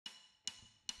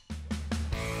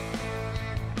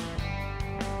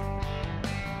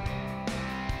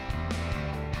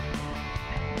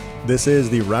This is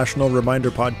the Rational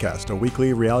Reminder Podcast, a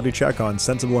weekly reality check on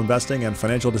sensible investing and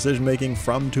financial decision-making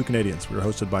from two Canadians. We're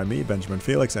hosted by me, Benjamin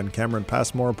Felix, and Cameron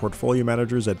Passmore, portfolio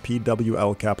managers at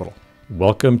PWL Capital.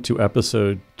 Welcome to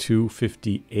episode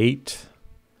 258.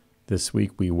 This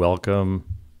week we welcome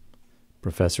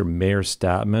Professor Meir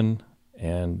Statman,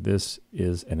 and this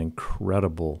is an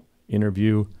incredible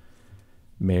interview.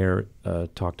 Meir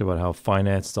talked about how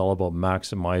finance is all about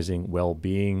maximizing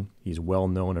well-being. He's well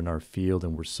known in our field,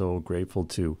 and we're so grateful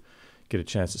to get a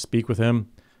chance to speak with him.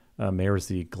 Meir is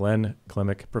the Glenn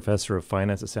Klimek Professor of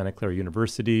Finance at Santa Clara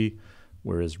University,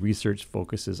 where his research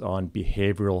focuses on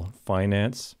behavioral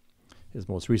finance. His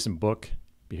most recent book,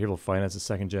 Behavioral Finance, the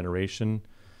Second Generation,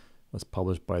 was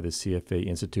published by the CFA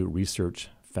Institute Research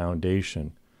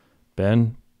Foundation.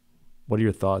 Ben, what are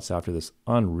your thoughts after this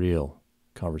unreal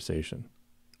conversation?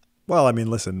 Well, I mean,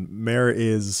 listen, Meir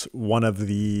is one of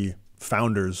the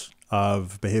founders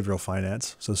of behavioral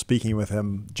finance. So speaking with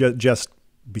him just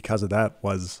because of that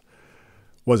was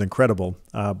incredible.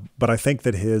 But I think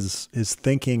that his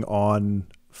thinking on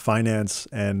finance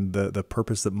and the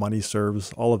purpose that money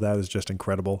serves, all of that is just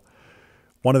incredible.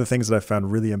 One of the things that I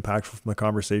found really impactful from the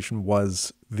conversation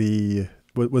was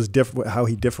how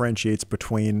he differentiates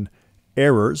between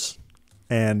errors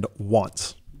and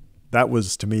wants. That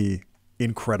was, to me,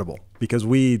 incredible, because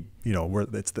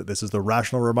this is the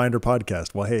Rational Reminder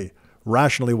Podcast. Well, hey,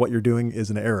 rationally what you're doing is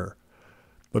an error.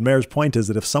 But Meir's point is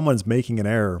that if someone's making an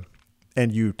error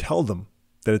and you tell them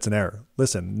that it's an error,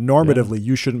 listen, normatively,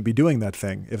 you shouldn't be doing that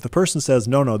thing. If the person says,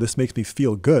 no, this makes me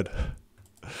feel good,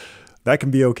 that can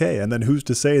be okay. And then who's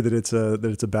to say that it's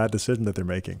a bad decision that they're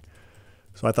making?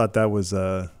 So I thought that was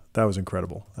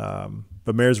incredible.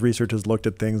 But Meir's research has looked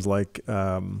at things like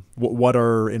what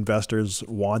are investors'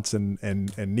 wants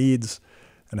and needs,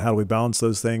 and how do we balance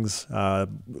those things.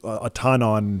 A ton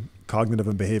on cognitive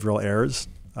and behavioral errors.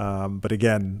 But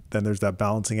again, then there's that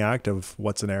balancing act of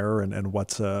what's an error and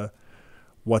what's a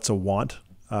want.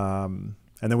 And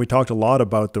then we talked a lot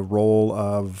about the role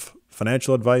of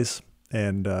financial advice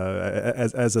and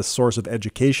as a source of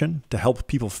education to help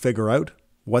people figure out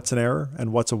what's an error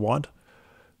and what's a want.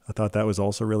 I thought that was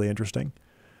also really interesting.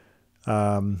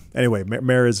 Anyway,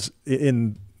 Meir is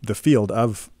in the field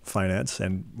of finance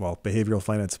and, well, behavioral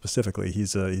finance specifically.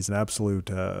 He's an absolute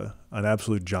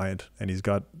giant, and he's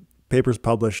got papers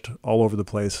published all over the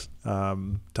place.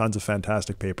 Tons of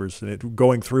fantastic papers. And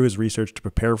going through his research to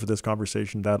prepare for this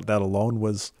conversation, that alone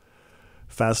was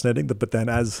fascinating. But then,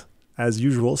 as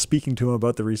usual, speaking to him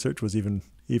about the research was even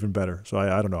better. So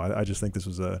I don't know. I just think this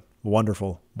was a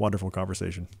wonderful, wonderful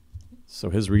conversation. So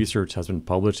his research has been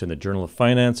published in the Journal of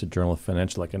Finance, the Journal of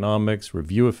Financial Economics,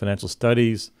 Review of Financial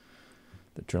Studies,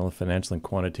 the Journal of Financial and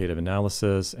Quantitative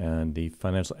Analysis, and the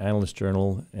Financial Analyst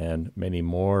Journal, and many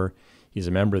more. He's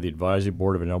a member of the advisory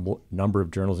board of a number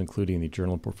of journals, including the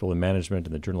Journal of Portfolio Management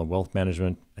and the Journal of Wealth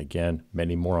Management. Again,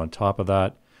 many more on top of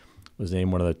that. Was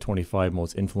named one of the 25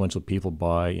 most influential people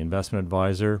by Investment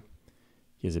Advisor.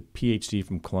 He has a PhD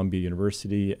from Columbia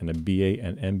University and a BA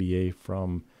and MBA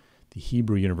from the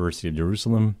Hebrew University of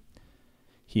Jerusalem.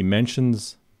 He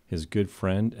mentions his good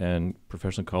friend and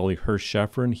professional colleague Hirsch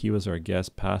Sheffrin. He was our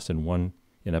guest past in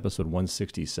episode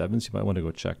 167, so you might want to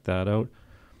go check that out.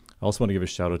 I also want to give a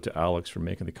shout out to Alex for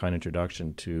making the kind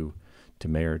introduction to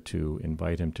Meir to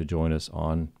invite him to join us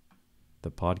on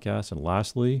the podcast. And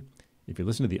lastly, if you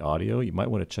listen to the audio, you might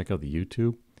want to check out the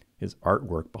YouTube. His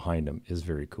artwork behind him is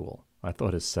very cool. I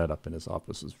thought his setup in his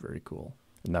office was very cool.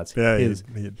 And that's his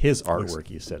artwork,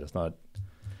 he said.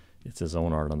 It's his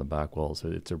own art on the back wall. So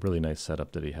it's a really nice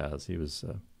setup that he has. He was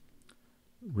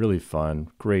really fun,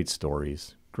 great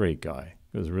stories, great guy.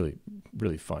 It was a really,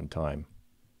 really fun time.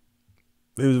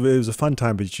 It was a fun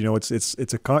time, but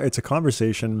it's a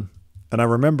conversation. And I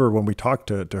remember when we talked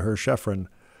to Hirsch Sheffrin,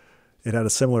 it had a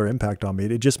similar impact on me.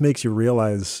 It just makes you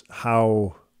realize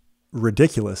how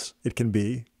ridiculous it can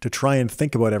be to try and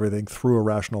think about everything through a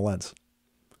rational lens.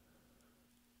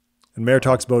 And Meir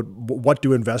talks about what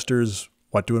do investors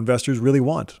really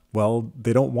want? Well,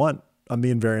 they don't want a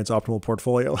mean variance optimal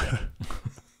portfolio.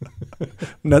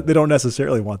 They don't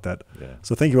necessarily want that. Yeah.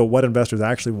 So thinking about what investors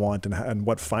actually want and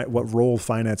what role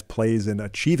finance plays in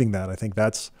achieving that, I think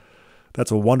that's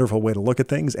a wonderful way to look at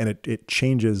things, and it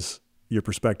changes your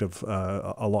perspective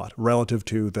a lot relative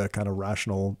to the kind of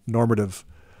rational normative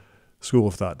school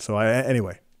of thought. So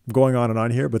anyway, going on and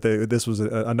on here, but this was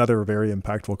another very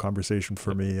impactful conversation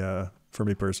for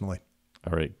me personally.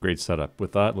 All right, great setup.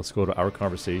 With that, let's go to our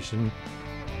conversation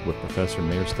with Professor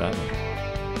Meir Statman.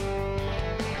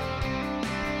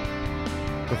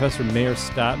 Professor Meir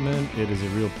Statman, it is a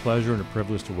real pleasure and a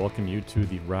privilege to welcome you to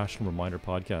the Rational Reminder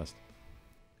Podcast.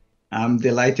 I'm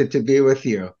delighted to be with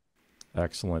you.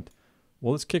 Excellent.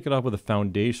 Well, let's kick it off with a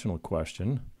foundational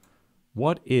question.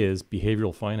 What is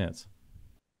behavioral finance?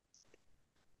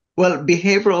 Well,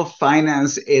 behavioral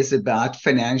finance is about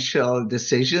financial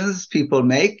decisions people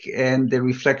make and the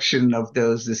reflection of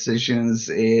those decisions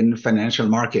in financial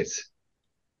markets.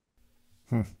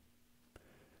 Hmm.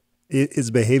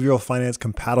 Is behavioral finance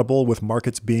compatible with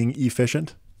markets being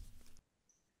efficient?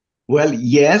 Well,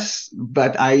 yes,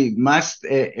 but I must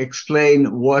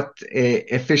explain what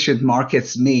efficient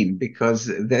markets mean because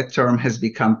that term has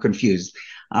become confused.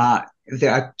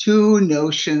 There are two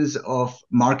notions of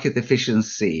market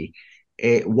efficiency.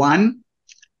 One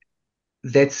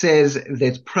that says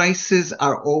that prices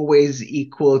are always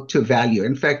equal to value.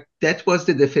 In fact, that was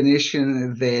the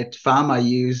definition that Fama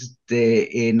used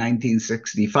in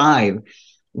 1965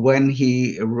 when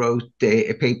he wrote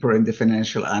a paper in the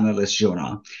Financial Analyst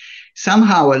Journal.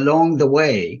 Somehow along the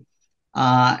way,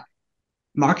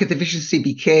 market efficiency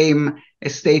became a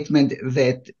statement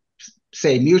that,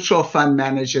 say, mutual fund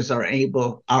managers are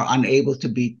unable to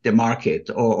beat the market,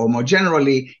 or more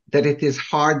generally, that it is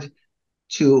hard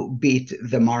to beat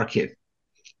the market.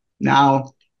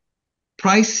 Now,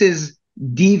 prices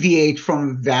deviate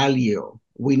from value.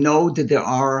 We know that there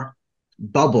are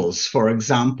bubbles, for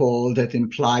example, that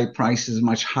imply prices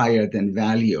much higher than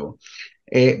value.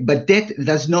 But that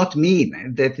does not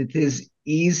mean that it is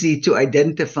easy to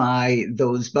identify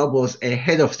those bubbles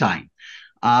ahead of time.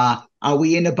 Are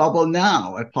we in a bubble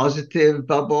now? A positive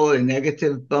bubble, a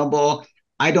negative bubble?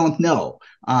 I don't know.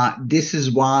 This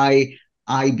is why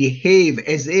I behave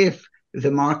as if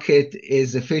the market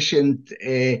is efficient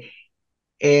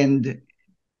and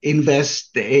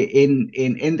invest in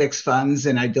index funds,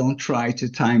 and I don't try to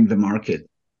time the market.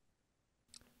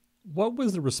 What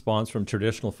was the response from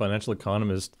traditional financial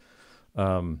economists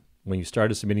when you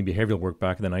started submitting behavioral work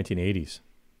back in the 1980s?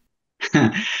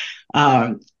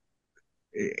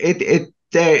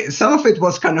 Some of it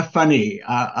was kind of funny.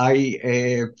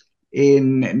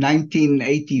 In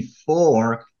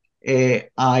 1984,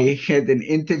 I had an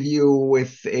interview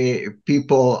with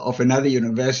people of another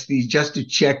university just to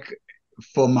check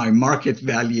for my market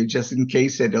value, just in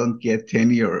case I don't get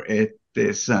tenure at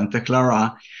Santa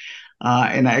Clara.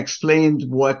 And I explained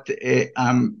what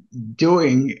I'm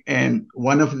doing, and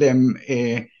one of them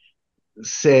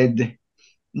said,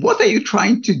 "What are you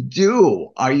trying to do?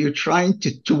 Are you trying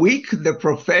to tweak the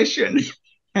profession?"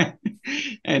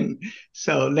 And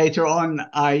so later on,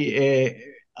 I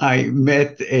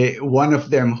met one of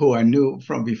them who I knew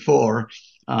from before,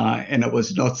 and I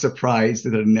was not surprised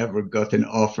that I never got an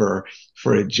offer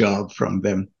for a job from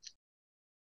them.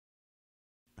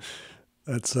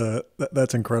 That's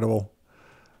incredible.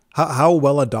 How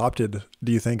well adopted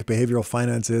do you think behavioral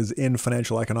finance is in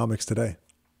financial economics today?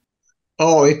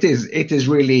 Oh, it is. It is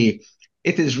really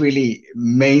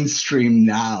mainstream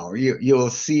now. You'll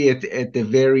see it at the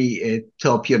very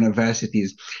top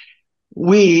universities.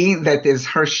 That is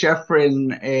Hersh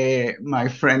Shefrin, my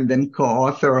friend and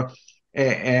co-author,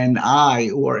 and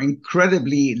I were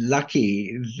incredibly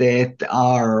lucky that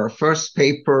our first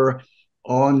paper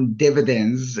on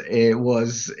dividends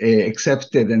was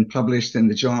accepted and published in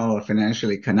the Journal of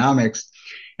Financial Economics.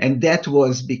 And that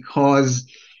was because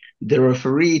the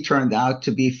referee turned out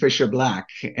to be Fisher Black.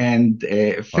 And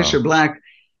Fisher Wow. Black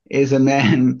is a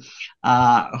man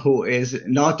who is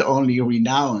not only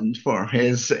renowned for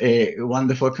his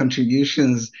wonderful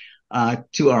contributions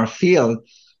to our field,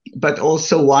 but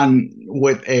also one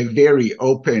with a very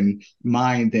open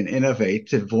mind and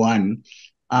innovative one.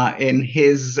 And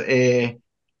his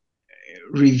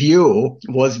review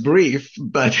was brief,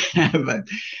 but but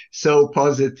so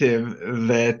positive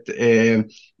that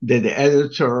the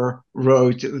editor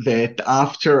wrote that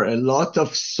after a lot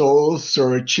of soul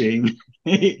searching,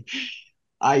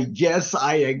 I guess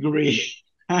I agree.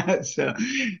 so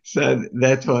so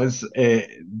that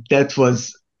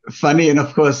was funny and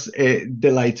of course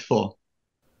delightful.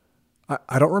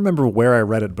 I don't remember where I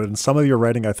read it, but in some of your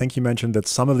writing, I think you mentioned that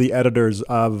some of the editors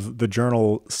of the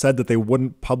journal said that they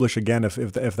wouldn't publish again if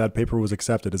that paper was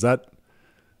accepted.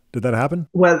 Did that happen?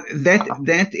 Well,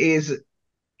 that is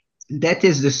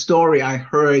the story I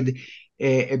heard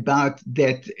about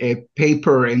that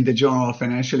paper in the Journal of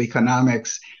Financial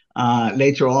Economics.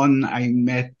 Later on, I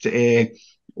met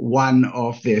one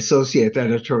of the associate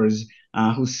editors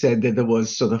who said that there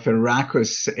was sort of a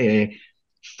raucous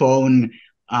phone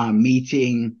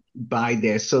meeting by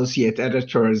the associate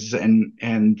editors, and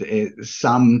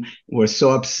some were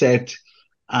so upset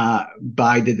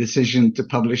by the decision to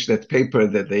publish that paper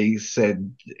that they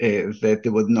said that they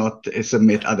would not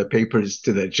submit other papers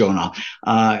to the journal.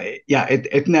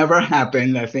 It never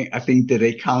happened. I think that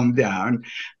they calmed down,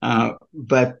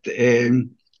 but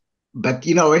it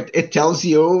tells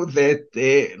you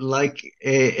that like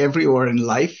everywhere in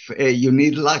life, you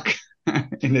need luck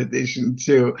in addition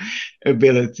to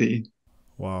ability.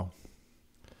 Wow.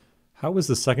 How is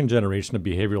the second generation of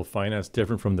behavioral finance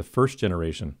different from the first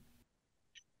generation?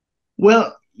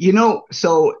 Well,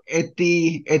 so at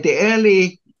the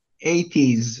early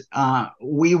 80s,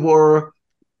 we were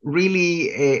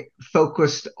really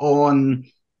focused on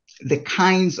the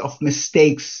kinds of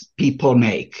mistakes people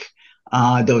make,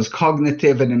 those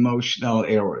cognitive and emotional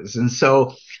errors. And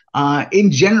so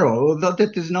in general, although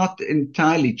that is not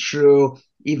entirely true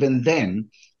even then,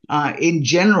 in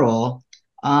general,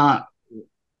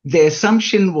 the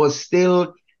assumption was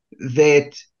still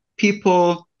that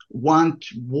people want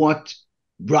what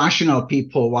rational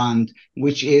people want,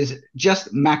 which is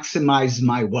just maximize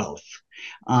my wealth.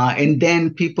 And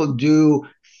then people do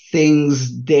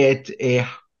things that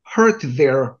hurt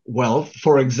their wealth.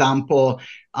 For example,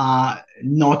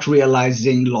 not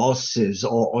realizing losses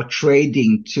or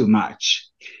trading too much.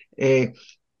 In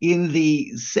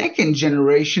the second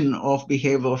generation of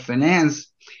behavioral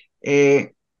finance,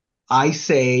 I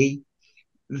say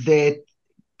that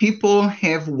people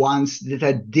have wants that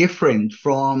are different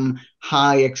from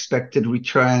high expected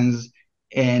returns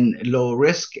and low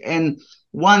risk. And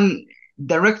one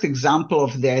direct example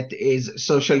of that is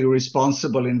socially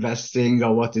responsible investing,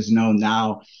 or what is known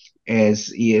now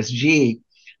as ESG,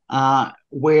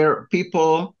 where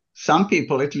some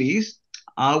people at least,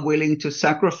 are willing to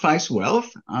sacrifice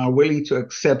wealth, are willing to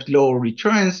accept lower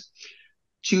returns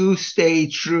to stay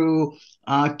true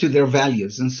to their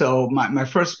values. And so my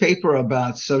first paper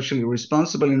about socially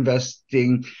responsible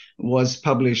investing was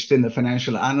published in the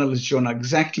Financial Analyst Journal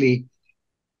exactly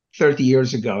 30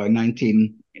 years ago in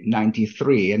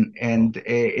 1993. And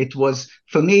it was,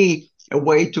 for me, a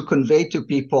way to convey to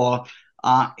people,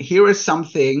 here is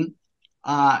something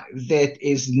that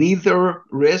is neither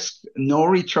risk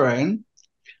nor return.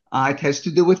 It has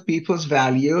to do with people's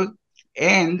value.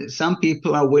 And some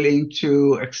people are willing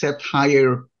to accept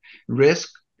higher risk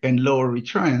and lower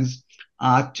returns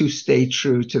to stay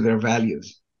true to their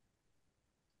values.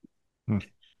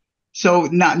 So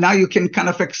now you can kind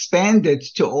of expand it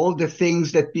to all the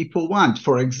things that people want.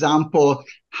 For example,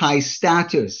 high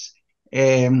status.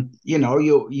 You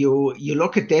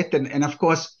look at it, and of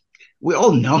course, we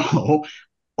all know,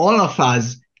 all of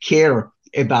us care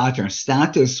about our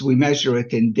status. We measure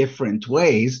it in different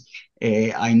ways.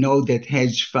 I know that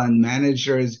hedge fund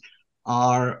managers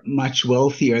are much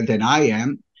wealthier than I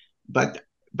am, but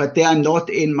they are not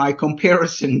in my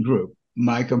comparison group.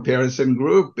 My comparison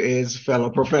group is fellow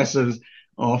professors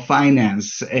of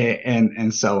finance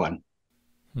and so on.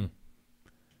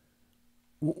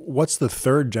 What's the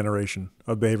third generation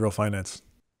of behavioral finance?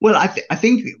 Well, I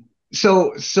think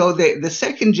so. The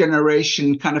second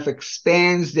generation kind of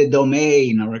expands the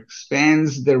domain or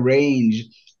expands the range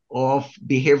of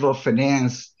behavioral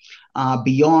finance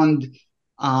beyond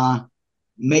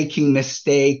making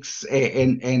mistakes,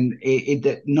 and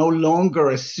it no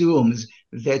longer assumes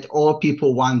that all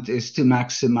people want is to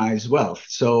maximize wealth.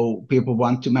 So people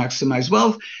want to maximize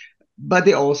wealth, but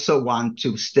they also want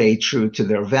to stay true to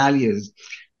their values.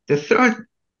 The third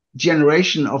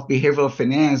generation of behavioral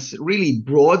finance really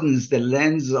broadens the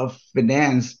lens of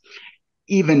finance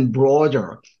even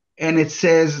broader. And it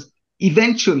says,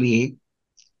 eventually,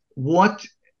 what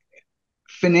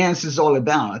finance is all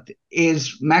about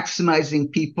is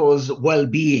maximizing people's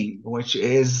well-being, which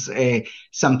is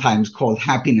sometimes called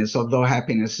happiness, although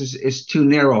happiness is too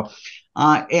narrow.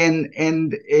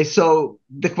 And so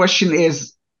the question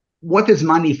is, what is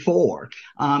money for?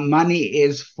 Money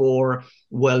is for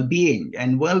well-being,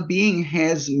 and well-being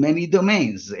has many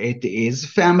domains. It is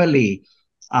family,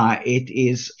 it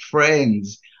is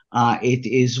friends, it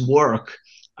is work,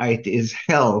 it is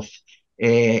health,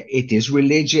 it is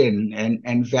religion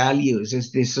and values,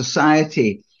 it's the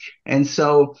society. And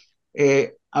so I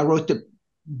wrote a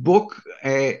book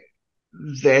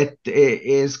that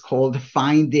is called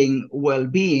Finding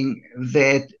Well-Being,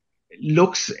 that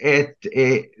looks at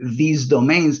these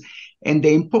domains. And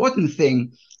the important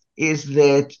thing is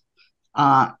that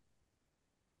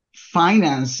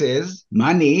finances,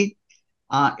 money,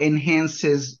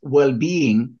 enhances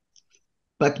well-being.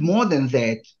 But more than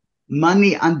that,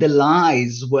 money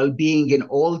underlies well-being in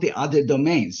all the other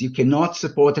domains. You cannot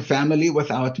support a family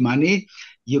without money.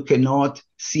 You cannot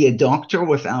see a doctor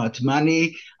without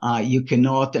money. You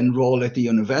cannot enroll at the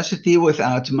university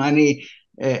without money.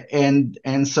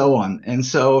 and so on. And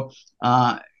so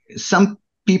some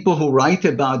people who write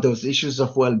about those issues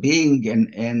of well-being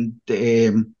and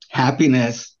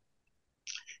happiness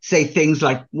say things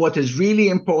like, what is really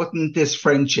important is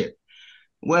friendship.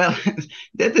 Well,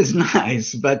 that is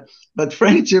nice, but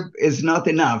friendship is not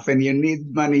enough, and you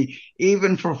need money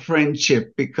even for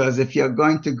friendship, because if you're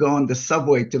going to go on the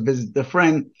subway to visit a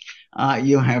friend,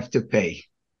 you have to pay.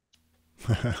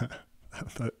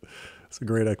 That's a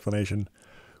great explanation.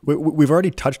 We've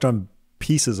already touched on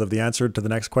pieces of the answer to the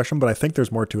next question, but I think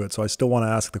there's more to it. So I still want to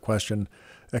ask the question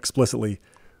explicitly.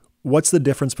 What's the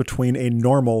difference between a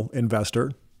normal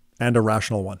investor and a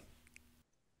rational one?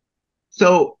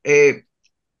 So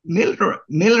Miller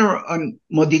and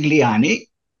Modigliani,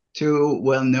 two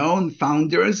well-known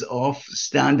founders of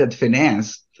standard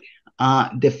finance,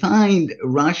 defined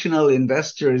rational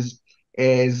investors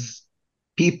as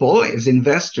people, as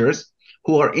investors,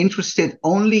 who are interested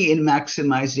only in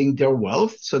maximizing their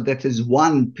wealth. So that is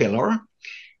one pillar.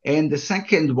 And the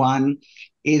second one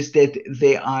is that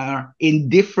they are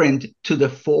indifferent to the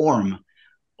form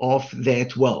of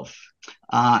that wealth.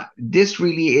 This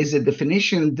really is a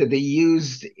definition that they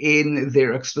used in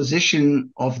their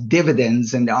exposition of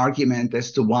dividends and the argument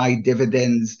as to why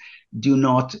dividends do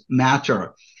not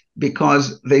matter.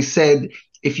 Because they said,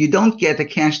 if you don't get a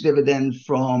cash dividend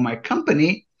from a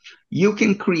company, you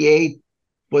can create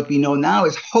what we know now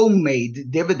as homemade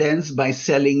dividends by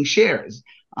selling shares.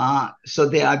 So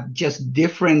they are just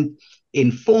different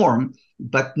in form,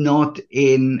 but not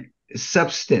in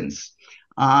substance.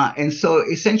 And so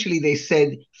essentially they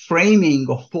said framing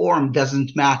or form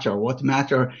doesn't matter. What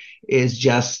matter is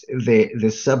just the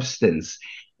substance.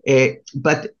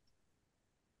 But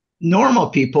normal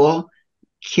people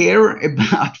care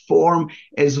about form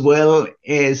as well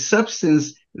as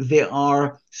substance. They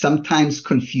are sometimes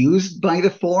confused by the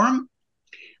form,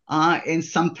 and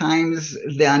sometimes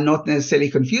they are not necessarily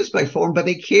confused by form, but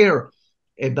they care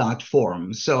about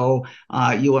form. So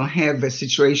you will have a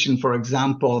situation, for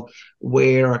example,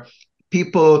 where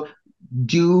people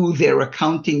do their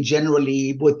accounting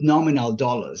generally with nominal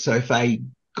dollars. So if I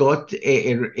got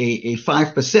a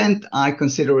 5%, I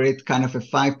consider it kind of a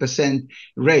 5%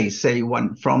 raise, say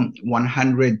from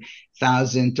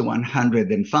 100,000 to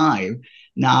 105.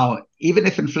 Now, even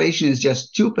if inflation is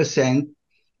just 2%,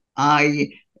 I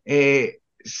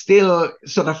still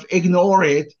sort of ignore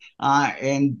it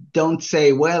and don't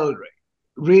say, well,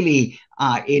 really,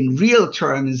 in real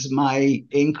terms, my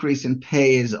increase in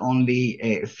pay is only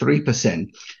 3%.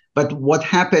 But what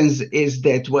happens is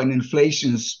that when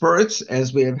inflation spurts,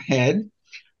 as we have had,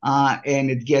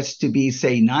 and it gets to be,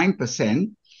 say,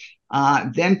 9%,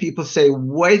 then people say,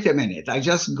 wait a minute, I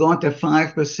just got a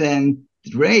 5%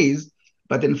 raise,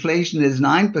 but inflation is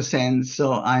 9%,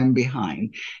 so I'm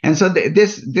behind. And so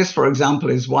this, for example,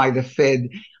 is why the Fed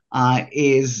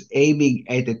is aiming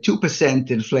at a 2%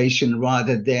 inflation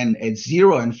rather than at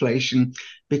zero inflation,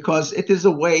 because it is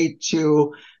a way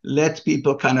to let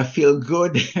people kind of feel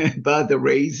good about the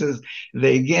raises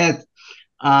they get,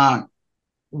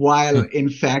 while in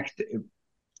fact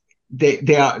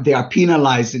they are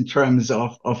penalized in terms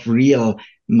of real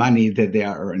money that they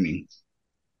are earning.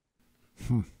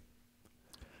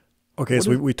 Okay,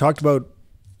 so we talked about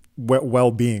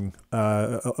well-being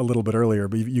a little bit earlier,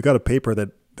 but you got a paper that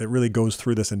really goes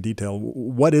through this in detail.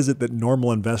 What is it that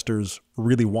normal investors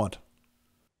really want?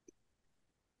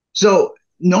 So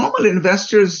normal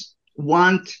investors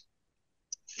want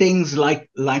things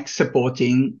like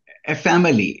supporting a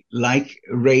family, like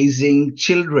raising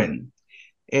children,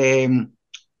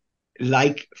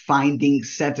 like finding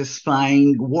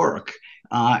satisfying work,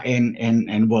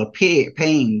 and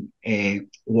well-paying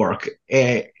work.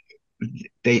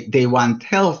 They want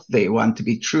health. They want to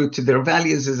be true to their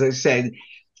values, as I said.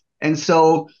 And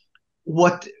so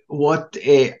what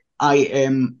I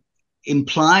am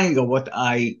implying, or what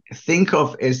I think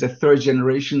of as the third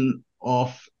generation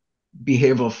of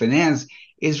behavioral finance,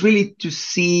 is really to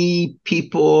see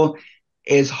people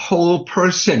as whole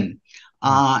person,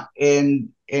 and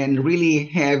really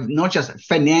have not just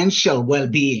financial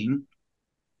well-being.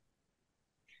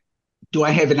 Do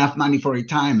I have enough money for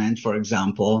retirement, for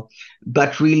example,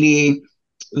 but really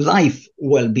life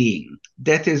well-being.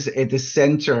 That is at the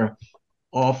center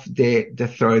of the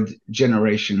third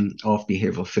generation of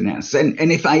behavioral finance. And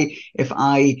if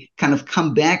I kind of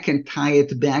come back and tie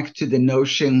it back to the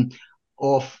notion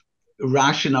of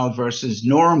rational versus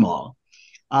normal,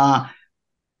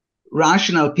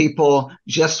 rational people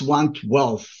just want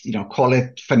wealth, call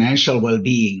it financial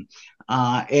well-being,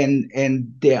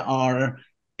 and they are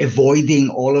avoiding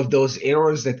all of those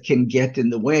errors that can get in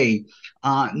the way.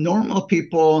 Normal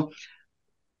people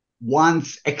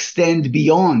wants extend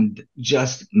beyond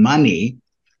just money.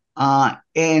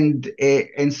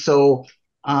 And so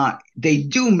they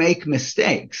do make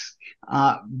mistakes,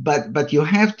 but you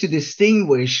have to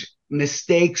distinguish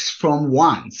mistakes from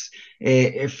wants.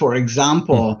 For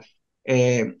example,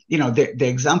 the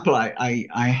example I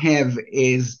have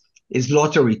is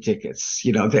lottery tickets.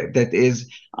 That is,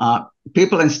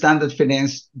 people in standard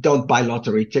finance don't buy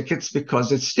lottery tickets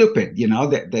because it's stupid.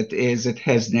 That is, it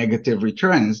has negative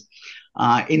returns.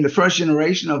 In the first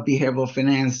generation of behavioral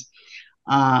finance,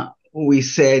 we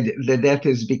said that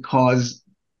is because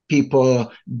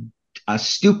people are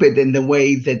stupid in the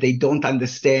way that they don't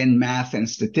understand math and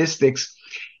statistics.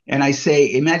 And I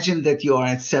say, imagine that you are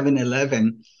at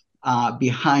 7-Eleven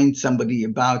behind somebody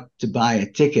about to buy a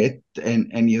ticket,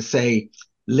 and you say,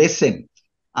 listen,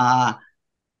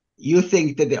 you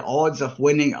think that the odds of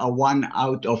winning are 1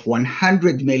 out of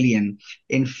 100 million.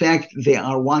 In fact, they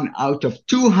are 1 out of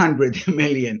 200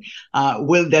 million.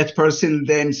 Will that person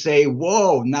then say,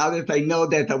 whoa, now that I know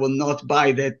that, I will not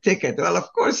buy that ticket? Well,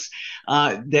 of course,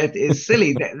 that is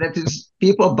silly. that is,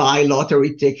 people buy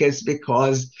lottery tickets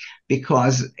because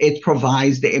it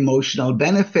provides the emotional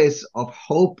benefits of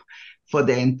hope for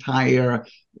the entire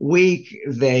week.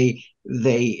 They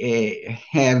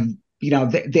have,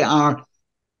 they are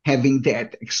having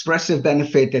that expressive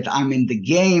benefit that I'm in the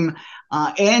game.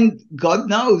 And God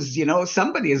knows,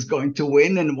 somebody is going to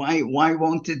win, and why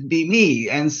won't it be me?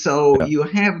 And so you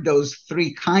have those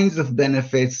three kinds of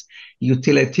benefits: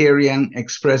 utilitarian,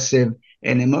 expressive,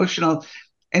 and emotional.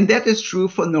 And that is true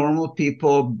for normal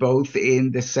people, both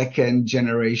in the second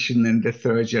generation and the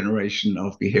third generation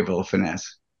of behavioral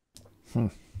finance.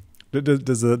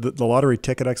 Does the lottery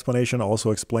ticket explanation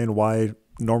also explain why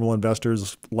normal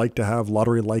investors like to have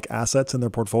lottery-like assets in their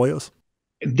portfolios?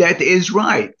 That is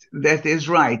right.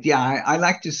 Yeah, I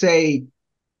like to say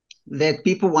that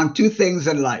people want two things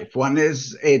in life. One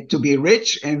is to be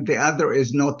rich, and the other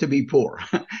is not to be poor.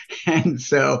 And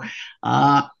so,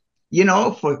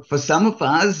 for some of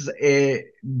us,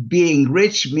 being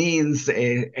rich means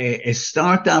a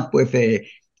startup with a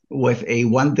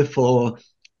wonderful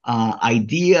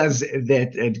ideas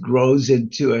that grows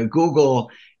into a Google.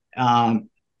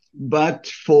 But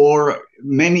for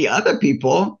many other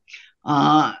people,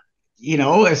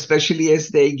 especially as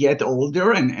they get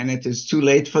older and it is too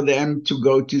late for them to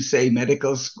go to, say,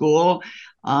 medical school,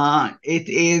 it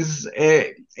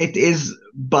is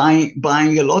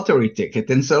buying a lottery ticket.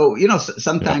 And so,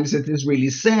 sometimes it is really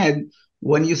sad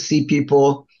when you see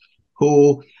people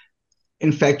who,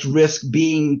 in fact, risk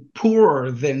being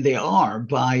poorer than they are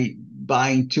by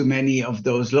buying too many of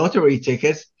those lottery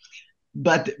tickets.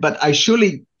 But I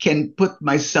surely can put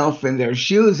myself in their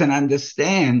shoes and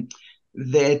understand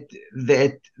that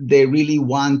they really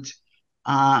want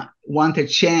a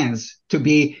chance to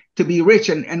be rich.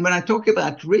 And when I talk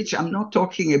about rich, I'm not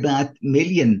talking about $1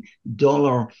 million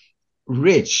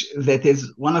rich. That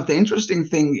is one of the interesting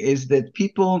things, is that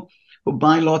people who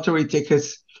buy lottery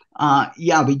tickets,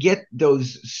 we get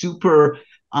those super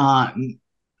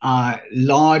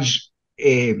large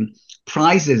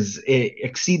prizes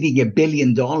exceeding $1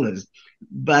 billion,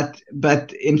 but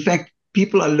in fact,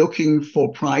 people are looking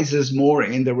for prizes more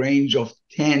in the range of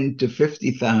 $10,000 to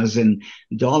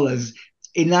 $50,000,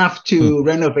 enough to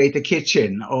renovate a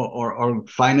kitchen or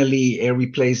finally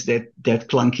replace that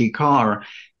clunky car,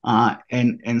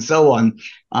 and so on.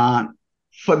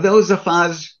 For those of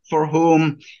us for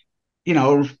whom,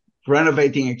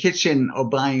 renovating a kitchen or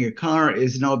buying a car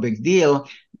is no big deal,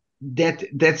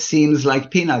 that seems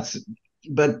like peanuts.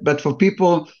 But for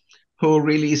people who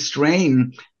really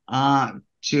strain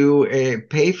to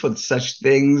pay for such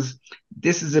things,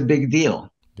 this is a big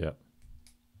deal. Yeah.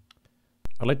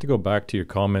 I'd like to go back to your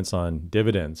comments on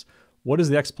dividends. What is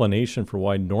the explanation for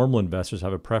why normal investors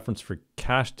have a preference for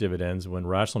cash dividends when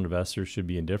rational investors should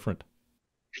be indifferent?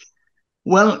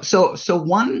 Well, so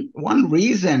one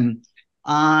reason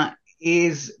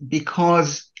is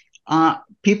because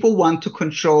people want to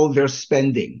control their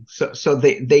spending. So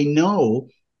they know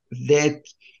that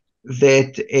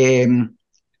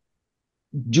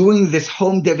doing this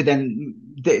home dividend,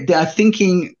 they are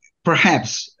thinking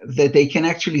perhaps that they can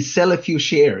actually sell a few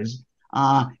shares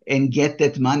and get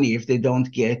that money if they don't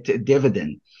get a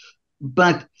dividend.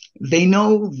 But they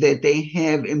know that they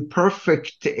have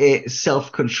imperfect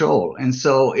self-control. And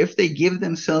so if they give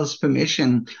themselves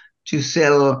permission to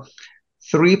sell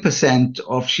 3%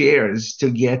 of shares to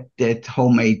get that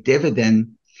homemade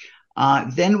dividend,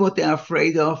 then what they're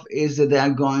afraid of is that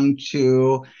they're going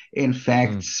to, in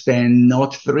fact, spend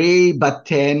not 3, but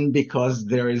 10, because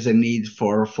there is a need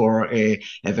for a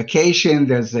vacation.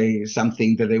 There's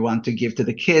something that they want to give to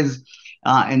the kids.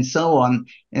 and so on.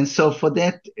 And so for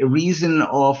that reason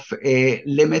of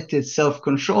limited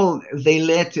self-control, they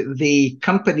let the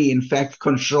company, in fact,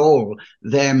 control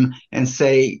them and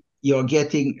say, you're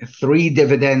getting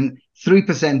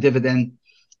 3% dividend,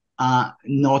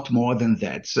 not more than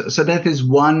that. So that is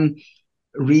one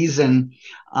reason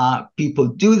people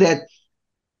do that.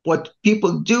 What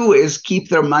people do is keep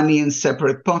their money in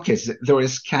separate pockets. There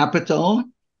is capital,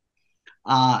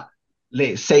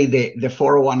 say the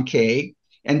 401k,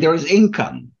 and there is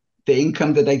income, the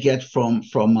income that I get from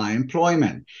my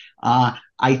employment.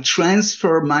 I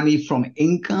transfer money from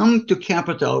income to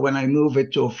capital when I move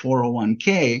it to a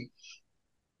 401k.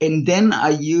 And then I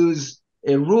use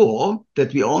a rule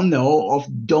that we all know of: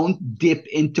 don't dip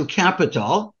into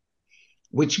capital,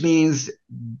 which means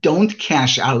don't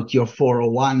cash out your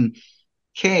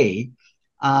 401k.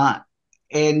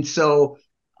 And so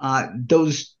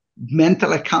those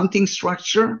mental accounting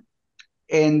structure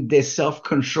and the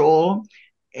self-control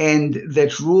and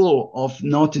that rule of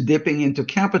not dipping into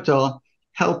capital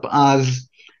help us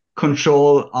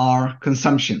control our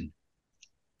consumption.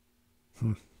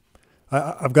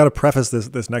 I've got to preface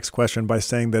this next question by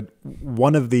saying that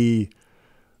one of the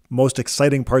most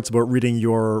exciting parts about reading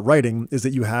your writing is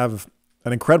that you have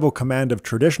an incredible command of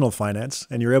traditional finance,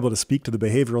 and you're able to speak to the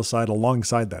behavioral side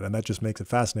alongside that, and that just makes it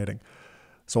fascinating.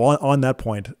 So on that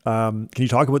point, can you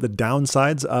talk about the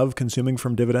downsides of consuming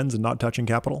from dividends and not touching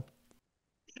capital?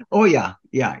 Oh yeah.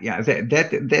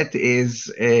 That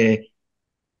is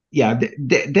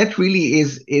that really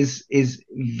is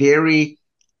very,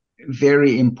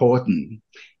 very important.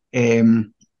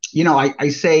 I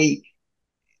say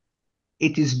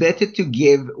it is better to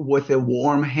give with a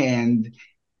warm hand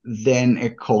than a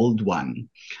cold one.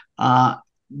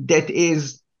 That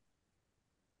is,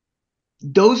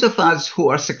 those of us who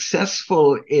are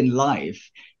successful in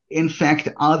life, in fact,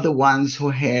 are the ones who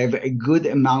have a good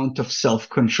amount of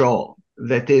self-control.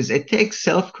 That is, it takes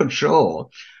self-control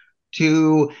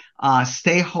to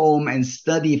stay home and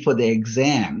study for the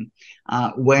exam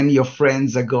when your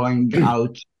friends are going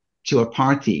out to a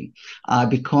party,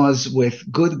 because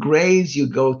with good grades, you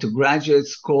go to graduate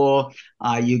school,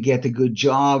 you get a good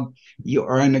job, you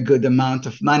earn a good amount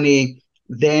of money,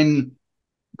 then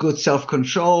good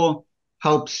self-control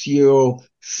helps you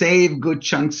save good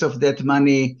chunks of that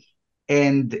money,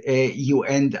 and you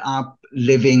end up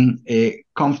living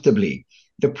comfortably.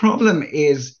 The problem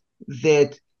is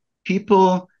that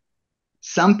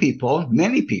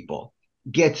many people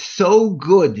get so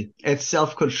good at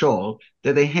self-control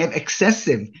that they have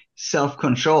excessive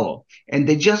self-control, and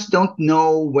they just don't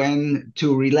know when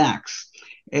to relax.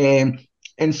 And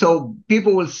so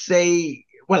people will say,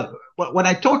 well, when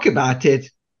I talk about it,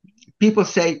 people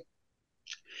say,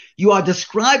 you are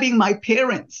describing my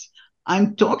parents.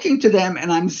 I'm talking to them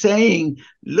and I'm saying,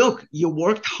 look, you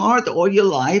worked hard all your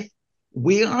life.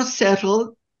 We are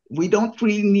settled. We don't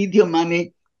really need your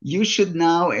money. You should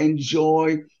now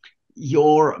enjoy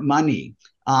your money.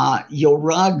 Your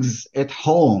rugs at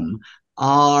home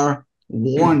are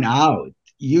worn out.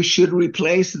 You should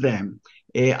replace them.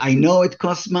 I know it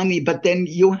costs money, but then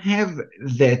you have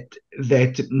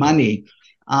that money.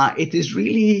 It is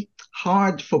really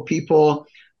hard for people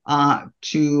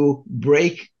to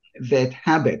break that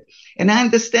habit. And I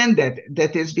understand that.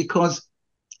 That is because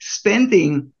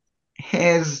spending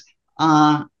has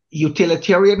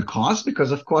utilitarian costs,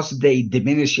 because of course they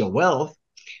diminish your wealth,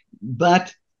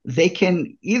 but they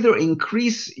can either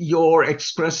increase your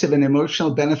expressive and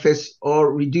emotional benefits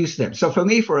or reduce them. So for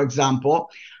me, for example,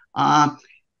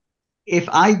 if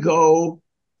I'm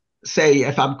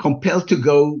compelled to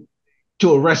go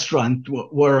to a restaurant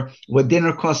where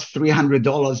dinner costs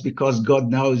 $300 because God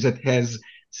knows it has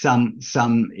some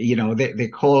they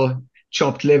call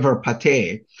chopped liver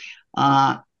pate.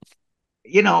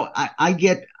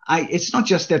 It's not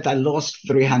just that I lost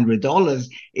 $300.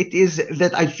 It is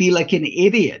that I feel like an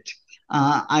idiot.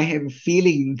 I have a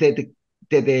feeling that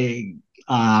the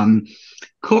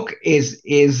cook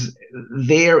is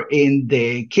there in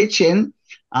the kitchen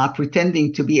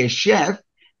pretending to be a chef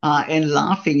and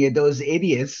laughing at those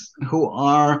idiots who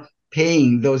are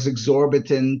paying those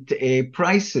exorbitant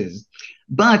prices.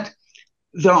 But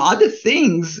there are other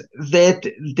things that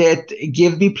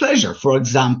give me pleasure. For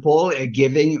example,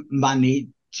 giving money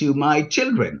to my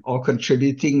children, or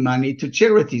contributing money to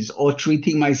charities, or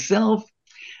treating myself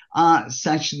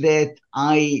such that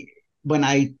when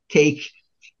I take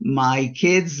my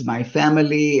kids, my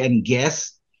family, and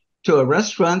guests to a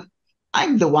restaurant,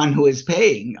 I'm the one who is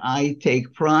paying. I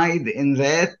take pride in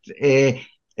that.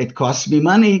 It costs me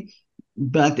money,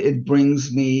 but it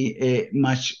brings me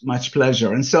much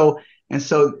pleasure. And so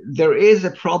there is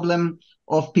a problem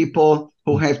of people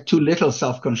who have too little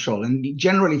self-control. And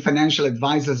generally, financial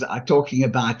advisors are talking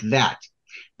about that.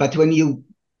 But when you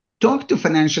talk to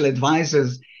financial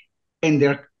advisors and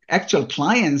their actual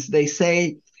clients, they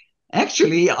say,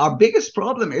 actually, our biggest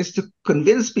problem is to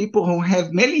convince people who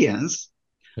have millions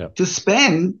to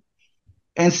spend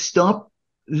and stop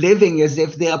living as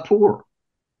if they are poor.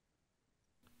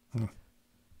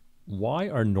 Why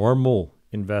are normal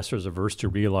investors averse to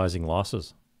realizing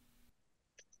losses?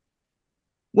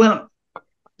 Well,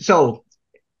 so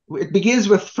it begins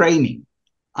with framing.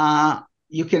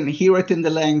 You can hear it in the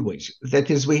language.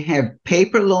 That is, we have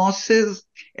paper losses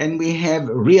and we have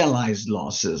realized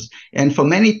losses. And for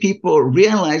many people,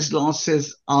 realized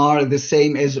losses are the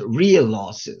same as real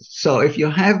losses. So if you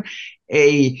have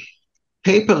a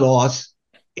paper loss,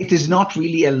 it is not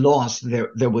really a loss,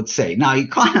 they would say. Now,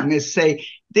 economists say,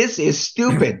 this is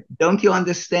stupid. Don't you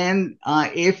understand?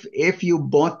 If you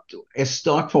bought a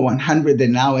stock for 100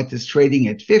 and now it is trading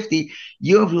at 50,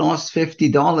 you have lost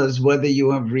 $50, whether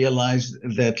you have realized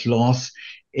that loss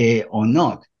or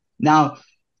not. Now,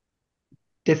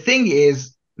 the thing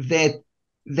is that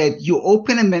you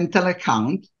open a mental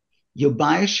account, you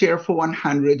buy a share for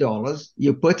 $100,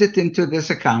 you put it into this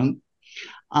account.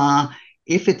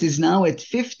 If it is now at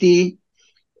 50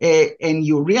 and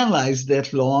you realize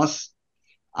that loss,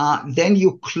 then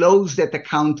you close that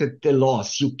account at the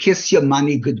loss. You kiss your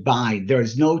money goodbye. There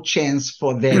is no chance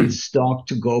for that stock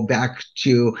to go back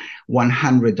to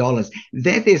 $100.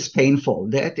 That is painful.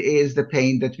 That is the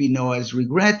pain that we know as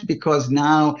regret, because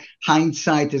now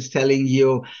hindsight is telling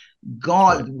you,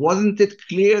 God, wasn't it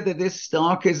clear that this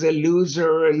stock is a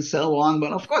loser and so on?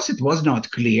 Well, of course, it was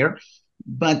not clear,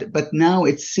 but now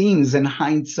it seems in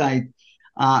hindsight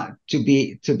to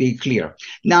be clear.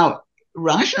 Now,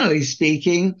 rationally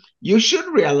speaking, you should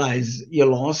realize your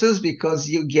losses because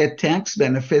you get tax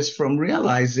benefits from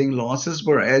realizing losses,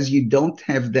 whereas you don't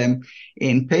have them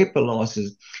in paper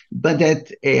losses. But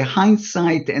that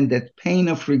hindsight and that pain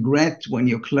of regret when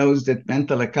you close that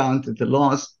mental account at the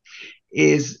loss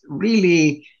is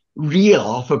really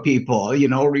real for people. You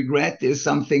know, regret is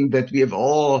something that we have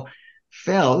all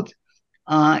felt.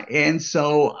 And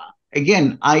so,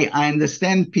 again, I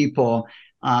understand people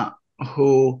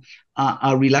who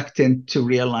are reluctant to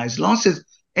realize losses.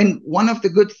 And one of the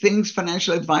good things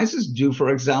financial advisors do, for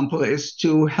example, is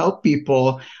to help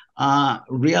people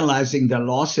realizing their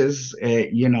losses.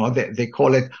 They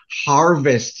call it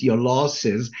harvest your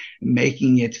losses,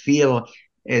 making it feel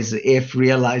as if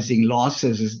realizing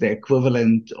losses is the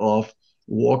equivalent of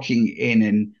walking in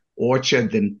an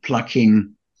orchard and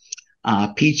plucking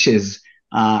peaches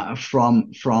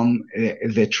from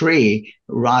the tree,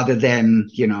 rather than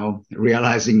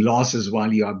realizing losses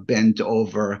while you are bent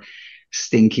over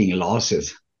stinking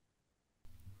losses.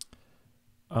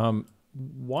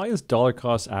 Why is dollar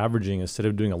cost averaging, instead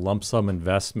of doing a lump sum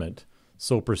investment,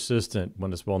 so persistent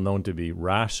when it's well known to be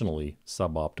rationally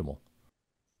suboptimal?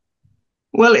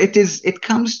 Well, it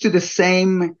comes to the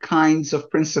same kinds of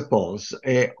principles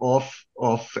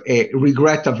of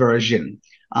regret aversion.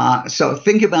 So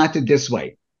think about it this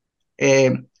way.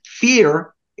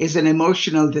 Fear is an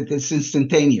emotional that is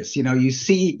instantaneous. You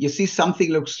see something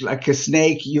looks like a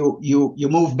snake, you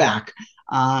move back.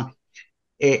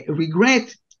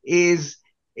 Regret is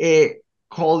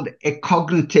called a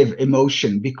cognitive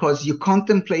emotion because you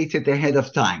contemplate it ahead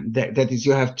of time. That is,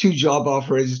 you have two job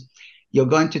offers. You're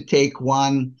going to take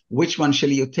one. Which one shall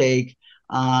you take?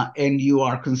 And you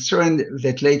are concerned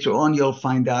that later on you'll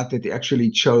find out that you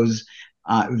actually chose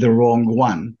the wrong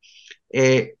one.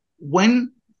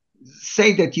 When,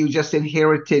 say that you just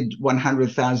inherited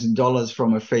 $100,000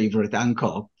 from a favorite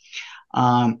uncle,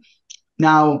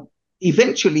 now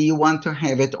eventually you want to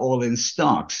have it all in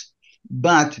stocks.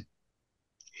 But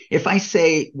if I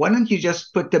say, why don't you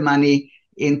just put the money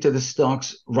into the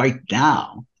stocks right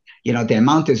now? The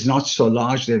amount is not so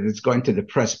large that it's going to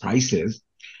depress prices.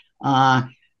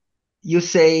 You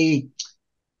say,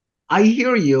 I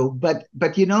hear you, but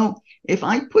if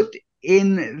I put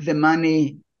in the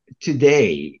money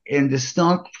today and the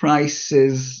stock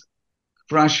prices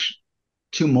crash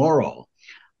tomorrow,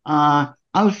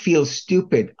 I'll feel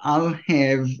stupid. I'll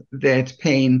have that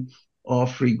pain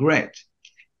of regret.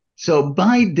 So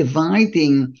by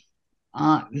dividing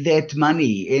that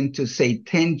money into, say,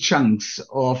 10 chunks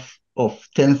of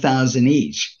 10,000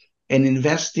 each and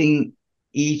investing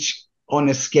each on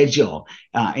a schedule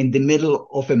in the middle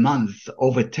of a month,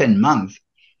 over 10 months,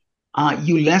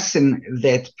 you lessen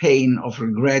that pain of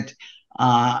regret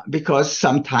because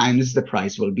sometimes the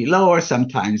price will be lower,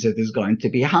 sometimes it is going to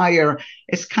be higher.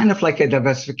 It's kind of like a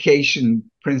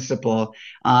diversification principle,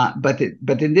 but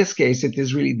in this case, it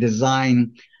is really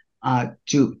designed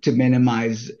to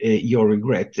minimize your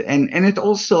regret. And it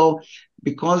also,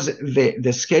 because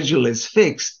the schedule is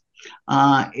fixed,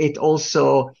 it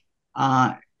also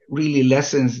really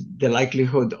lessens the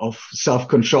likelihood of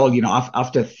self-control.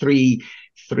 After three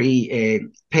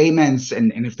payments,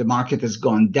 and if the market has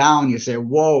gone down, you say,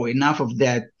 whoa, enough of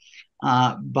that.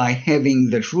 By having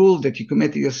that rule that you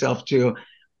committed yourself to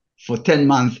for 10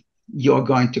 months, you're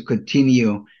going to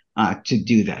continue to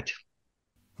do that.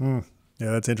 Yeah,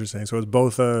 that's interesting. So it's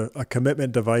both a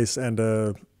commitment device and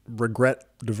a regret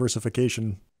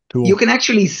diversification tool. You can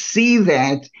actually see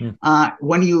that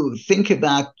when you think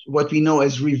about what we know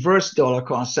as reverse dollar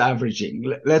cost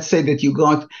averaging. Let's say that you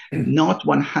got not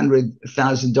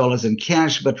 $100,000 in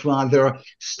cash, but rather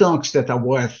stocks that are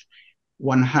worth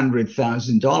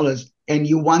 $100,000, and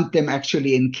you want them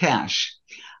actually in cash.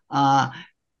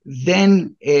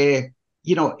 Then,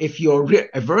 if you're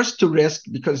averse to risk,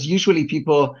 because usually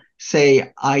people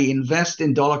say, I invest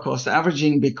in dollar cost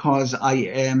averaging because I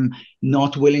am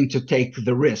not willing to take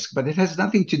the risk, but it has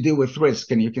nothing to do with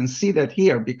risk. And you can see that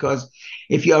here, because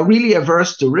if you are really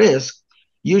averse to risk,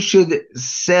 you should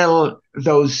sell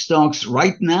those stocks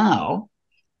right now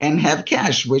and have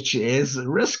cash, which is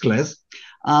riskless.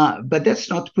 But that's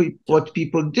not what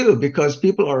people do, because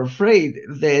people are afraid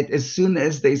that as soon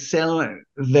as they sell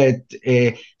that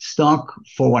stock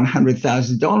for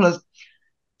 $100,000,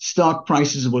 stock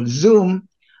prices will zoom,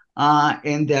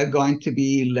 and they're going to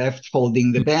be left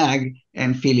holding the bag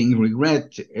and feeling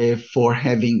regret for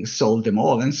having sold them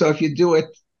all. And so if you do it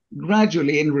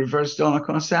gradually in reverse dollar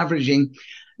cost averaging,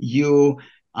 you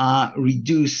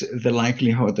reduce the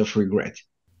likelihood of regret.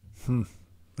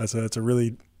 That's a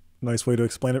really nice way to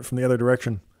explain it from the other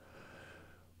direction.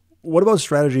 What about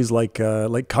strategies like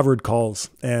covered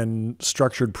calls and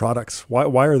structured products?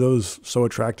 Why are those so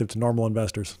attractive to normal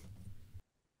investors?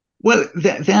 Well,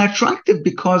 they're attractive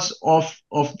because of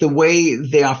the way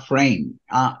they are framed.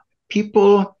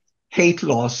 People hate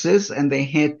losses, and they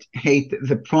hate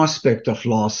the prospect of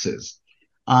losses.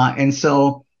 And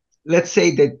so let's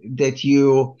say that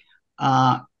you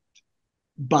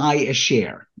buy a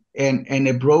share, and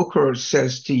a broker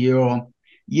says to you,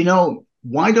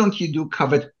 why don't you do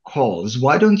covered calls?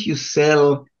 Why don't you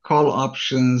sell call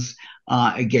options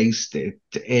against it?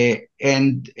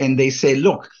 And they say,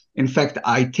 look, in fact,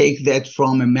 I take that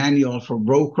from a manual for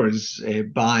brokers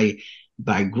by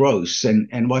Gross.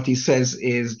 And what he says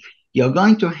is, you're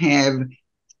going to have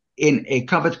in a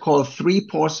covered call three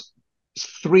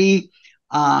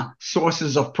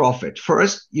sources of profit.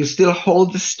 First, you still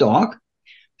hold the stock,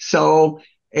 so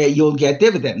you'll get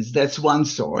dividends. That's one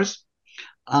source.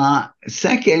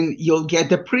 Second, you'll get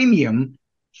a premium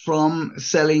from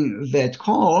selling that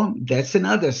call. That's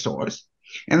another source.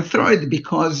 And third,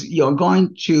 because you're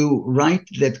going to write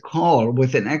that call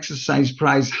with an exercise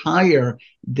price higher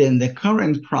than the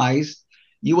current price,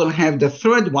 you will have the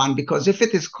third one, because if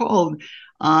it is called,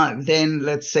 then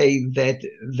let's say that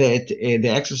the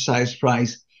exercise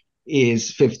price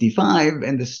is 55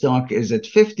 and the stock is at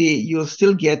 50, you'll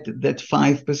still get that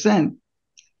 5%,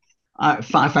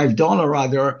 $5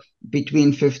 rather,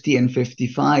 between $50 and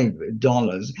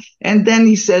 $55. And then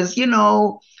he says,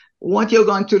 what you're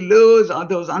going to lose are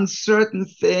those uncertain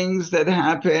things that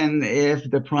happen if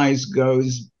the price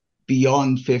goes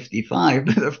beyond 55.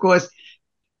 But of course,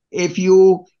 if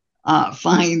you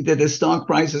find that the stock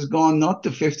price has gone not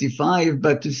to 55,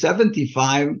 but to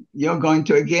 75, you're going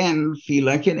to again feel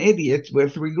like an idiot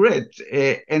with regret.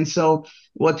 And so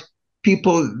what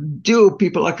people do,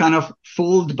 people are kind of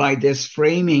fooled by this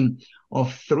framing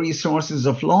of three sources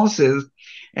of losses,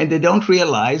 and they don't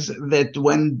realize that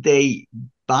when they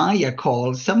buy a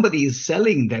call, somebody is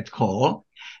selling that call,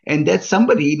 and that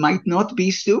somebody might not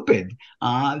be stupid,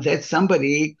 that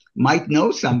somebody might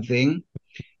know something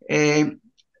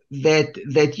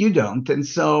that you don't. And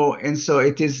so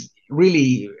it is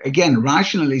really, again,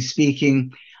 rationally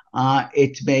speaking,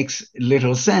 it makes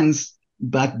little sense,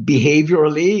 but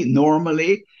behaviorally,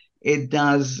 normally, it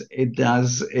does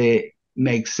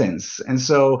make sense. And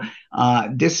so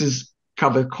this is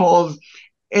covered calls.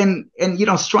 And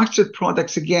structured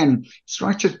products, again,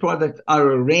 structured products are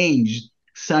arranged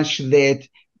such that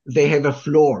they have a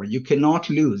floor. You cannot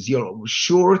lose. You're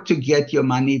sure to get your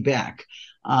money back.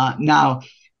 So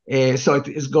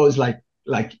it goes like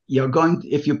you're going,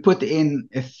 if you put in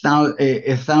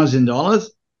 $1,000,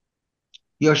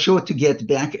 you're sure to get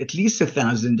back at least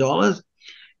 $1,000.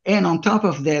 And on top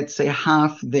of that, say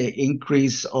half the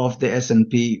increase of the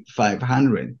S&P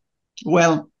 500.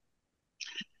 Well,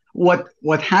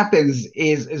 what happens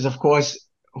is of course,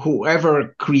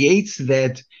 whoever creates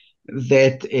that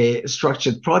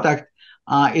structured product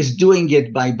is doing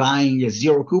it by buying a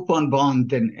zero coupon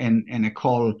bond and a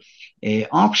call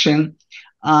option.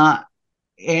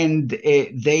 And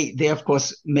they of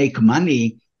course make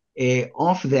money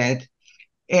off that.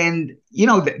 And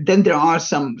then there are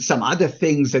some other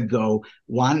things that go.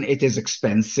 One, it is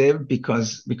expensive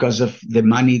because of the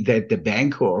money that the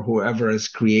bank or whoever has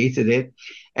created it,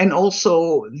 and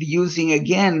also using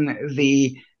again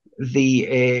the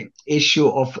issue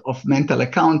of mental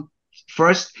account.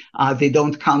 First, they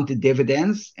don't count the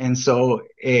dividends, and so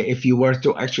if you were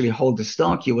to actually hold the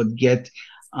stock, you would get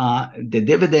the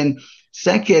dividend.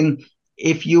 Second,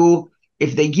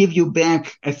 if they give you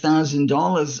back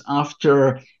 $1,000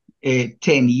 after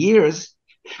 10 years,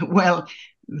 well,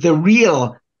 the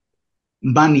real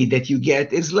money that you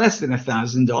get is less than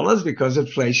 $1,000 because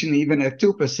inflation, even at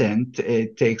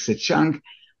 2%, takes a chunk.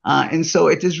 And so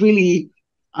it is really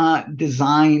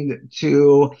designed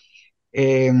to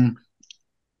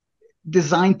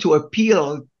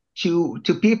appeal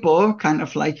to people, kind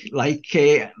of like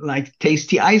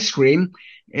tasty ice cream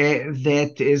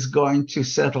that is going to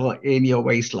settle in your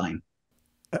waistline.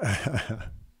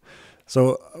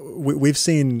 So we've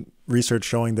seen research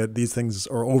showing that these things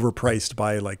are overpriced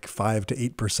by like 5 to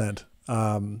 8%.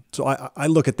 So I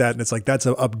look at that and it's like, that's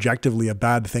objectively a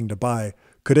bad thing to buy.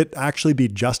 Could it actually be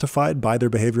justified by their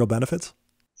behavioral benefits?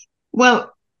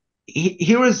 Well,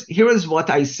 here is what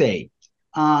I say.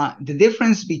 The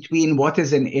difference between what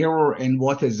is an error and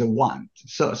what is a want.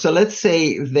 So let's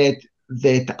say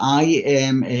that I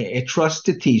am a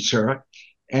trusted teacher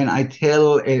and I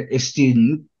tell a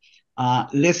student,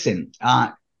 listen,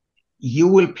 you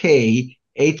will pay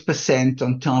 8%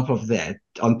 on top of that,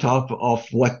 on top of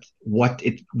what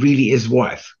it really is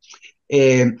worth.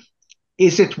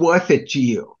 Is it worth it to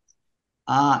you?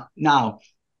 Now,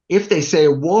 if they say,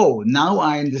 whoa, now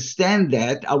I understand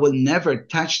that, I will never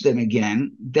touch them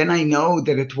again, then I know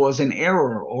that it was an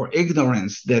error or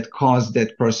ignorance that caused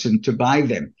that person to buy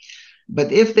them.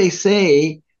 But if they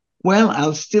say, well,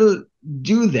 I'll still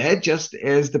do that, just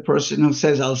as the person who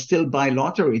says, I'll still buy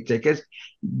lottery tickets,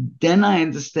 then I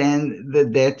understand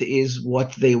that that is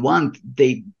what they want.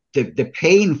 The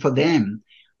pain for them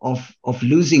of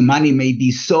losing money may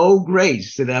be so great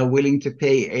that they're willing to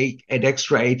pay an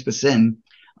extra 8%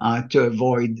 to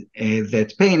avoid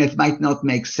that pain. It might not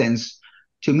make sense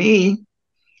to me,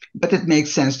 but it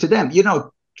makes sense to them.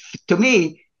 To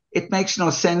me, it makes no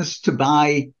sense to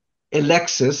buy a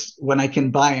Lexus when I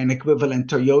can buy an equivalent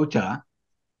Toyota.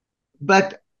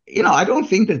 But, I don't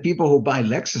think that people who buy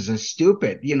Lexus are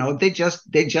stupid. They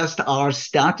just are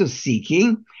status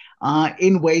seeking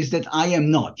in ways that I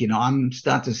am not. I'm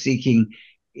status seeking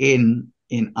in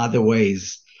other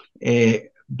ways,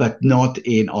 but not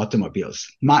in automobiles.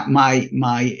 My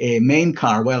main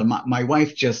car, well, my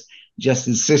wife just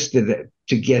insisted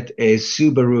to get a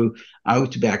Subaru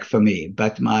Outback for me,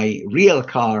 but my real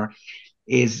car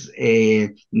is a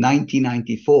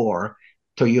 1994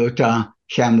 Toyota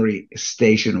Camry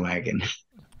station wagon.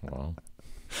 Wow.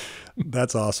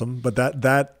 That's awesome. But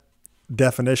that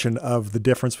definition of the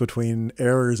difference between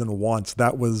errors and wants,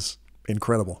 that was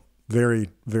incredible.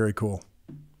 Very, very cool.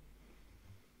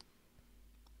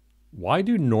 Why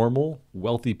do normal,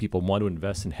 wealthy people want to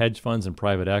invest in hedge funds and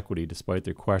private equity despite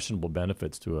their questionable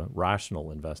benefits to a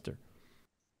rational investor?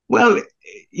 Well,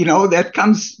 that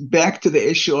comes back to the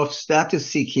issue of status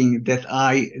seeking that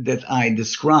I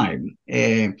described.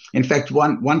 In fact,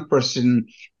 one person,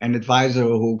 an advisor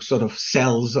who sort of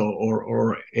sells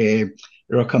or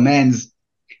recommends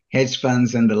hedge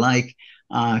funds and the like,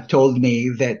 told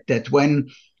me that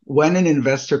when an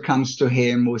investor comes to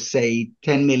him with, say,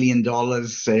 $10 million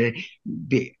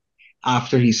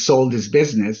after he sold his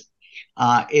business,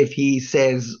 if he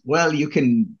says, well, you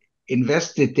can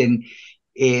invest it in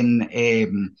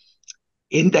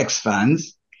index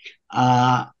funds,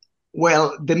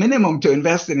 well, the minimum to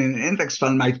invest in an index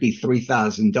fund might be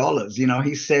 $3,000.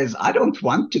 He says, I don't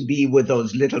want to be with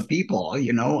those little people.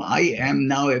 I am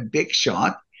now a big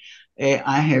shot.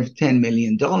 I have $10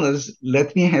 million.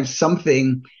 Let me have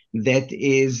something that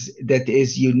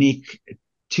is unique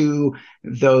to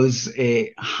those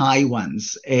high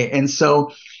ones. And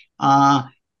so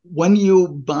when you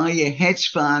buy a hedge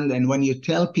fund and when you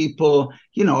tell people,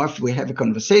 if we have a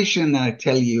conversation and I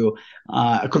tell you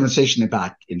a conversation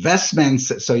about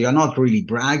investments, so you're not really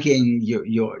bragging,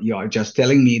 you're just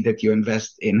telling me that you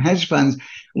invest in hedge funds,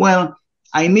 well,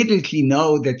 I immediately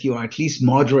know that you are at least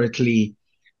moderately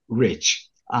rich,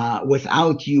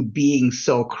 without you being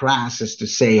so crass as to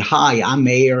say, hi, I'm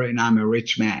Meir and I'm a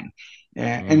rich man.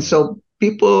 And so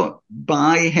people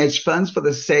buy hedge funds for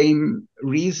the same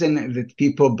reason that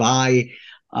people buy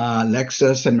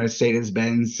Lexus and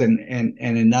Mercedes-Benz and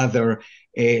another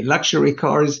luxury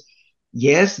cars.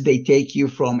 Yes, they take you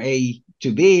from A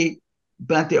to B,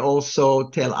 but they also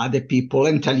tell other people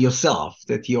and tell yourself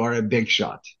that you are a big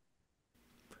shot.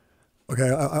 Okay,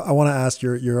 I want to ask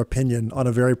your opinion on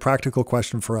a very practical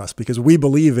question for us, because we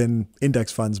believe in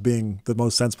index funds being the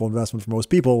most sensible investment for most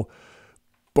people,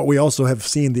 but we also have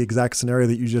seen the exact scenario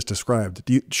that you just described.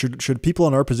 Should people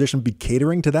in our position be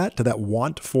catering to that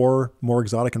want for more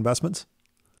exotic investments?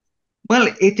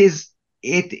 Well, it is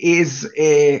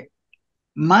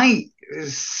my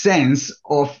sense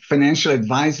of financial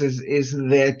advisors is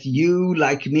that you,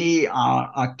 like me,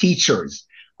 are teachers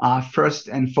first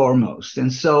and foremost.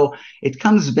 And so it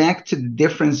comes back to the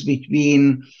difference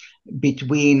between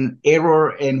error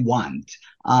and want.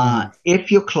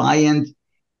 If your client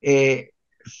uh,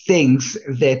 thinks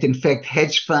that, in fact,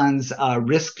 hedge funds are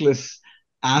riskless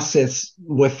assets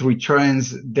with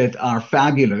returns that are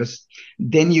fabulous,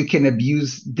 then you can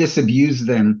disabuse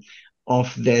them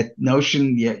of that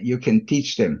notion. Yeah, you can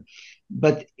teach them.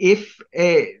 But if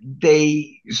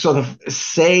they sort of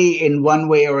say in one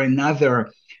way or another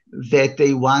that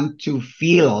they want to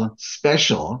feel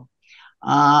special,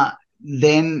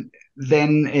 then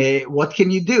what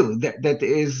can you do? That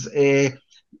is,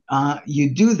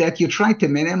 you do that. You try to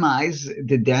minimize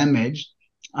the damage.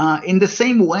 In the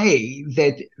same way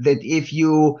that if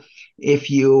you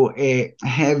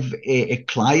have a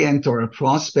client or a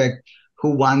prospect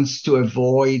who wants to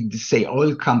avoid, say,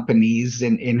 oil companies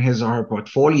in his or her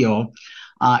portfolio,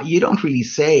 you don't really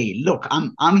say, "Look,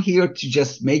 I'm here to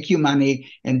just make you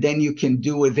money, and then you can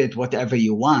do with it whatever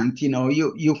you want."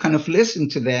 You kind of listen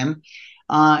to them,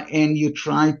 and you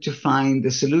try to find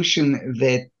a solution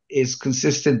that is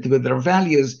consistent with their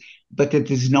values, but it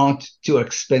is not too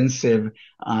expensive,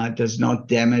 does not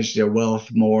damage their wealth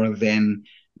more than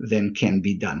can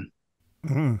be done.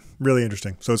 Mm-hmm. Really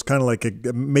interesting. So it's kind of like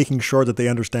making sure that they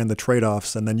understand the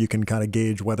trade-offs, and then you can kind of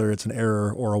gauge whether it's an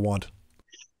error or a want.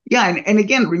 Yeah, and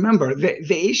again, remember,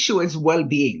 the issue is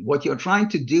well-being. What you're trying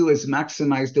to do is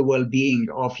maximize the well-being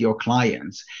of your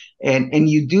clients. And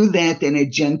you do that in a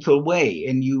gentle way.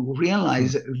 And you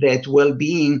realize that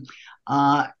well-being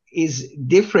is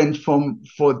different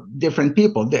for different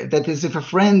people. That is, if a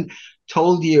friend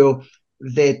told you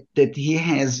that he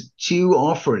has two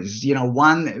offers,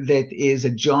 one that is a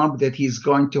job that he's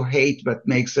going to hate but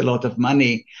makes a lot of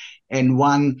money, and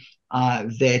one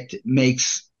that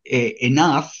makes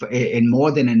enough and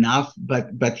more than enough,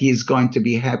 but he's going to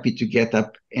be happy to get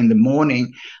up in the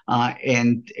morning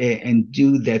and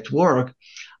do that work.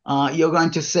 You're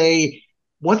going to say,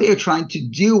 what are you trying to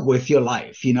do with your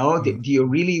life? Do you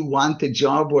really want a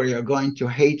job where you're going to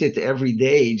hate it every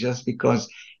day just because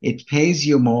it pays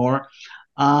you more?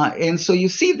 And so you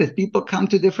see that people come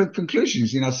to different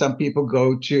conclusions. Some people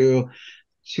go to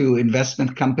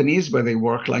investment companies where they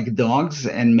work like dogs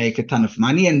and make a ton of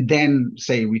money and then,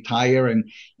 say, retire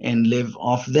and live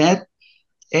off that.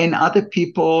 And other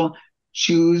people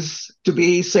choose to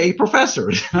be, say,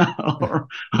 professors or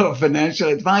financial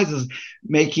advisors,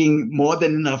 making more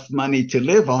than enough money to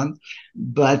live on,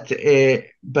 but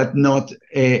not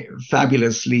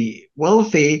fabulously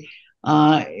wealthy,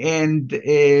 and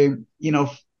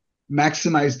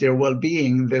maximize their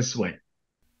well-being this way.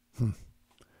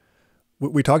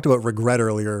 We talked about regret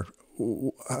earlier.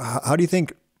 How do you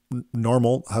think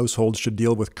normal households should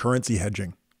deal with currency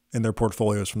hedging in their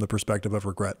portfolios from the perspective of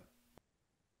regret?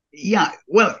 Yeah,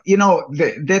 well,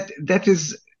 that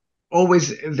is always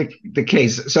the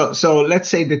case. So let's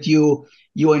say that you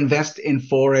invest in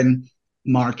foreign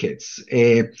markets,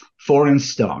 foreign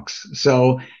stocks.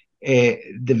 So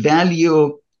the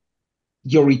value,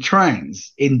 your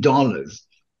returns in dollars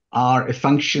are a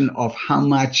function of how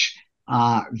much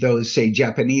those, say,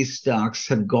 Japanese stocks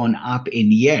have gone up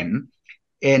in yen,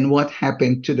 and what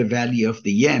happened to the value of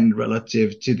the yen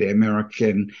relative to the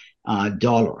American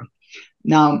dollar.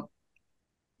 Now,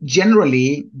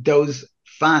 generally, those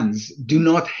funds do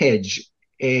not hedge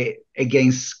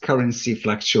against currency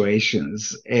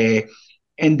fluctuations,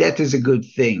 and that is a good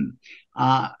thing.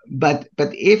 But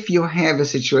if you have a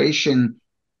situation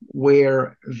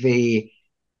where the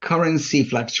currency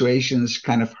fluctuations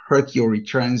kind of hurt your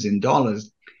returns in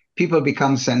dollars, people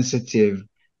become sensitive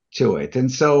to it.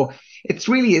 And so it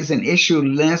really is an issue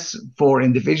less for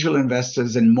individual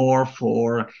investors and more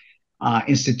for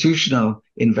institutional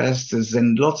investors.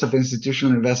 And lots of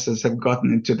institutional investors have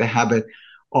gotten into the habit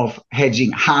of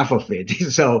hedging half of it.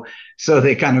 So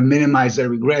they kind of minimize their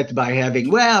regret by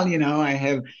having,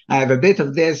 I have a bit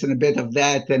of this and a bit of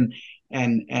that.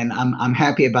 and I'm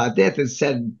happy about that. It's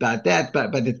said about that,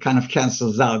 but it kind of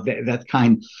cancels out that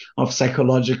kind of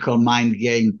psychological mind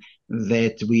game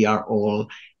that we are all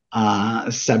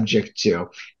subject to.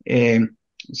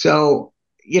 So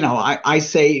I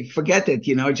say forget it.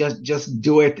 Just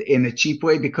do it in a cheap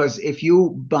way, because if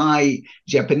you buy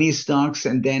Japanese stocks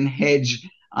and then hedge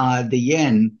the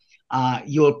yen,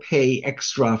 you'll pay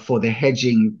extra for the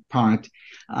hedging part.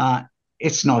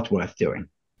 It's not worth doing.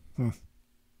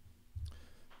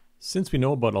 Since we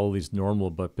know about all these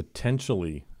normal but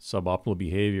potentially suboptimal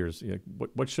behaviors,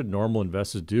 what should normal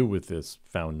investors do with this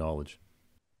found knowledge?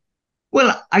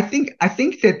 Well, I think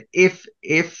that if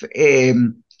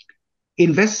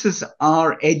investors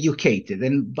are educated,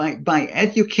 and by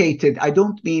educated, I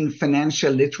don't mean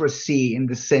financial literacy in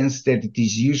the sense that it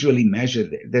is usually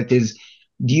measured. That is,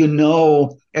 do you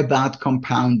know about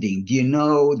compounding? Do you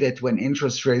know that when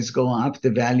interest rates go up, the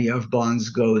value of bonds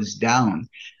goes down?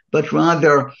 But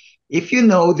rather, if you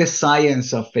know the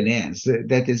science of finance,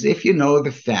 that is, if you know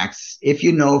the facts, if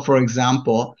you know, for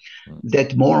example,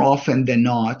 that more often than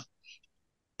not,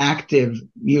 active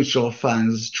mutual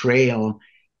funds trail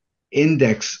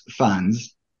index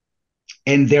funds,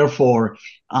 and therefore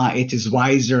it is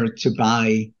wiser to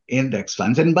buy index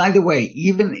funds. And by the way,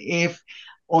 even if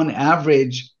on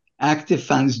average active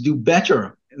funds do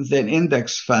better than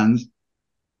index funds,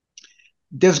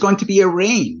 there's going to be a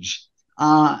range.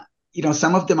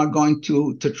 Some of them are going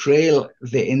to trail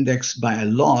the index by a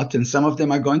lot, and some of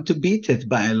them are going to beat it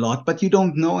by a lot, but you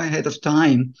don't know ahead of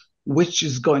time which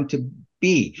is going to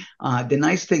be. The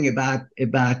nice thing about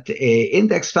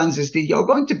index funds is that you're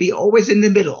going to be always in the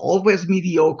middle, always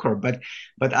mediocre. But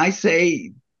I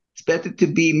say it's better to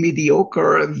be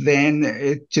mediocre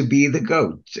than to be the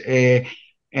goat.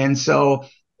 And so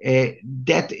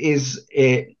that is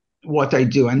what I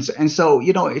do. And so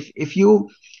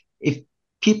if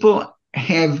people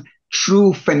have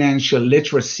true financial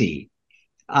literacy,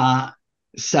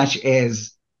 such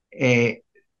as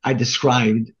I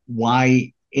described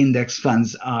why index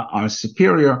funds are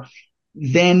superior,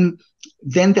 then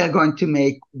they're going to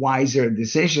make wiser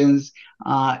decisions.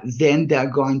 Then they're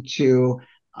going to,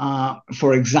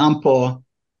 for example,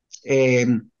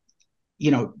 do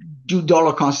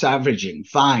dollar cost averaging.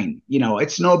 Fine,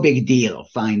 it's no big deal.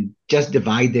 Fine, just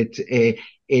divide it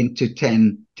into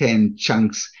 10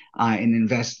 chunks and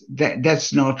invest.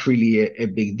 That's not really a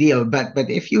big deal. But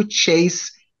if you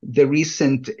chase the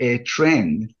recent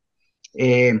trend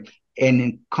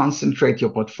and concentrate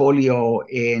your portfolio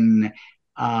in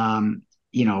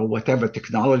whatever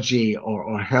technology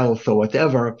or health or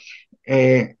whatever,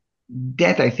 that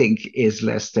I think is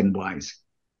less than wise.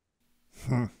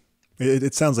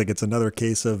 It sounds like it's another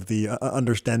case of the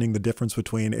understanding the difference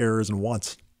between errors and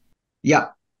wants. Yeah,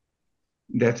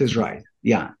 that is right.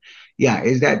 Yeah.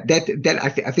 Is that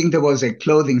I think there was a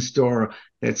clothing store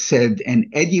that said an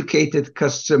educated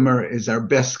customer is our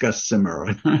best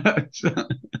customer.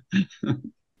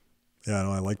 Yeah,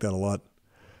 no, I like that a lot.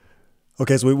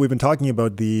 Okay, so we've been talking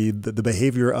about the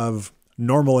behavior of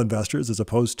normal investors as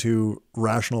opposed to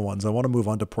rational ones. I want to move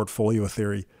on to portfolio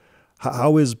theory.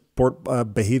 How is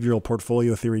behavioral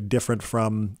portfolio theory different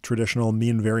from traditional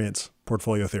mean variance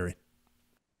portfolio theory?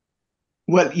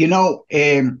 Well,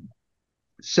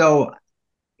 so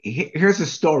here's a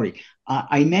story.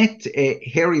 I met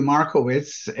Harry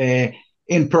Markowitz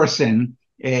in person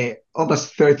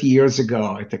almost 30 years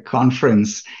ago at a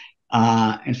conference.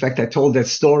 In fact, I told that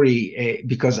story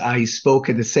because I spoke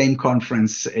at the same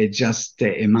conference just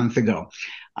a month ago.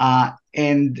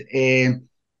 And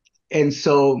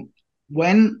so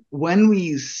when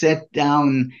we sat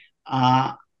down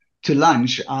to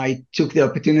lunch, I took the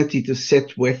opportunity to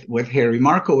sit with Harry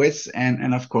Markowitz,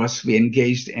 and of course we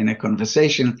engaged in a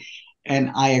conversation,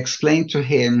 and I explained to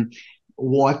him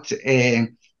what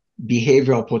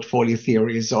behavioral portfolio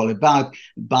theory is all about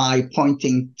by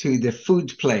pointing to the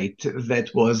food plate that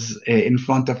was in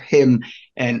front of him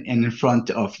and in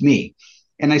front of me.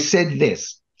 And I said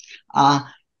this,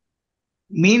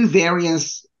 mean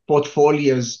variance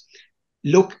portfolios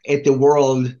look at the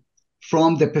world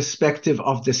from the perspective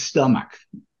of the stomach.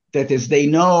 That is, they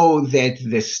know that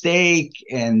the steak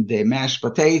and the mashed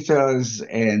potatoes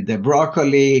and the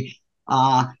broccoli,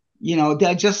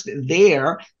 they're just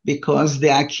there because they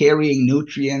are carrying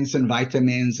nutrients and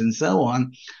vitamins and so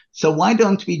on. So why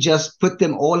don't we just put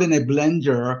them all in a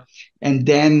blender and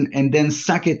then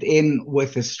suck it in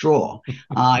with a straw?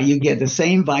 You get the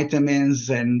same vitamins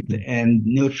and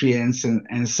nutrients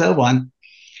and so on.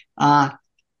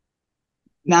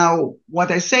 Now, what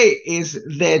I say is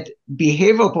that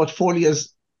behavioral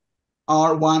portfolios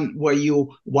are one where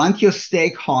you want your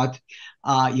steak hot,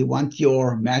 you want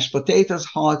your mashed potatoes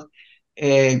hot,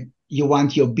 you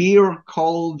want your beer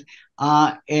cold,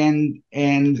 and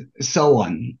so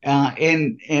on.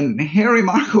 And Harry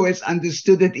Markowitz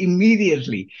understood it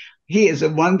immediately. He is a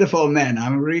wonderful man.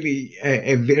 I'm really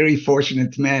a very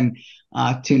fortunate man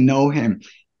to know him.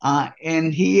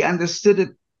 And he understood it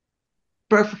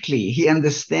perfectly. He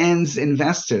understands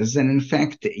investors. And in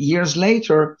fact, years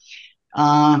later,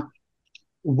 the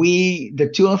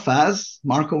two of us,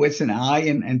 Markowitz and I,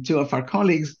 and two of our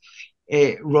colleagues,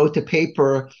 wrote a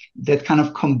paper that kind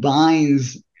of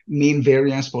combines mean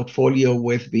variance portfolio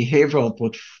with behavioral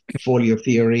portfolio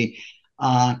theory,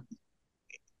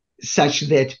 such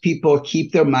that people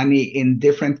keep their money in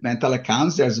different mental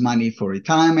accounts. There's money for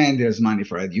retirement, there's money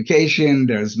for education,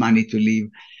 there's money to leave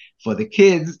for the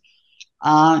kids.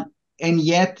 And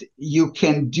yet you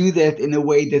can do that in a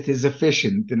way that is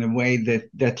efficient, in a way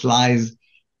that lies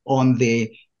on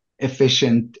the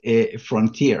efficient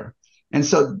frontier. And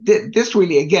so this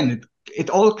really, again, it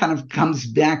all kind of comes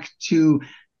back to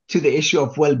the issue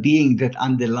of well-being that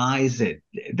underlies it.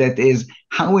 That is,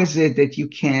 how is it that you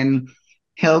can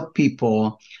help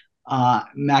people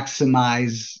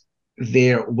maximize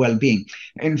their well-being?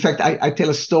 In fact, I tell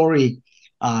a story,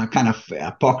 kind of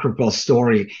apocryphal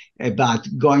story, about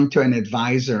going to an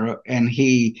advisor, and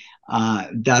he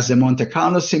does a Monte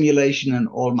Carlo simulation on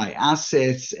all my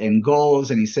assets and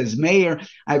goals. And he says, Meir,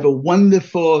 I have a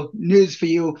wonderful news for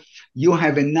you. You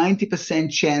have a 90%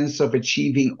 chance of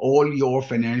achieving all your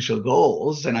financial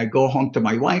goals. And I go home to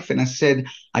my wife and I said,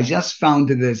 I just found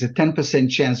that there's a 10%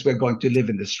 chance we're going to live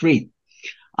in the street.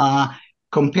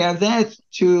 Compare that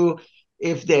to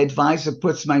if the advisor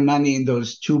puts my money in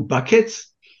those two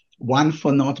buckets, one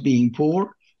for not being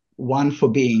poor, one for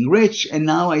being rich. And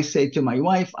now I say to my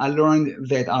wife, I learned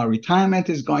that our retirement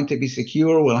is going to be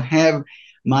secure. We'll have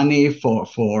money for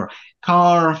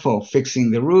car, for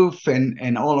fixing the roof,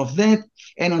 and all of that.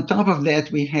 And on top of that,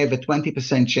 we have a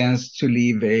 20% chance to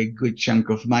leave a good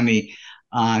chunk of money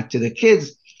to the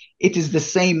kids. It is the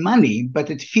same money,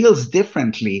 but it feels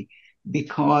differently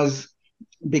because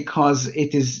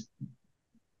it is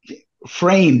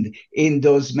framed in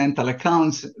those mental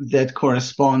accounts that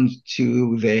correspond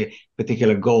to the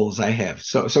particular goals I have.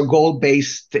 So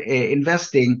goal-based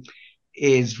investing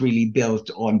is really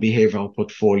built on behavioral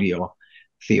portfolio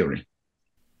theory.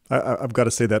 I've got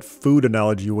to say that food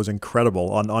analogy was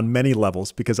incredible on many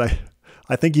levels, because I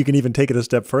think you can even take it a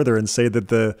step further and say that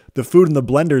the food in the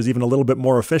blender is even a little bit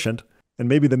more efficient, and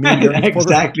maybe the mean variance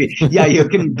exactly. Yeah, you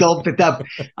can gulp it up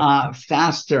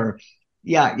faster.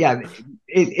 Yeah.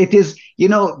 It is,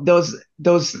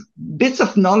 those bits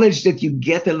of knowledge that you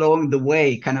get along the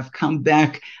way kind of come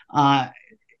back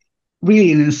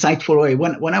really in an insightful way.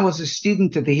 When I was a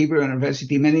student at the Hebrew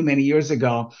University many years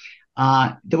ago,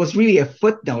 there was really a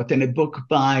footnote in a book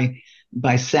by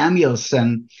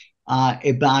Samuelson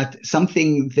about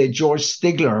something that George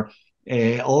Stigler,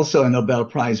 also a Nobel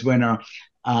Prize winner,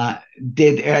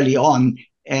 did early on,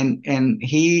 and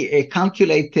he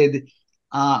calculated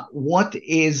what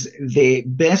is the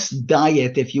best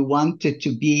diet if you want it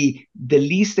to be the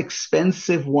least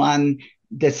expensive one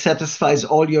that satisfies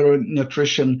all your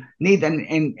nutrition need,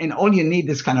 and all you need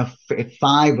is kind of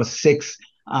 5 or 6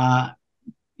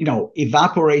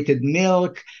 evaporated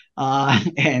milk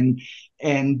and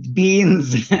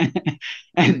beans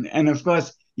and of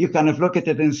course you kind of look at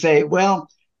it and say, well,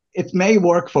 it may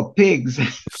work for pigs,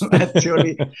 but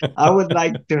truly, I would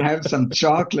like to have some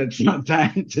chocolates from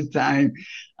time to time.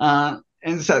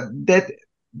 And so that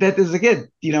is, again,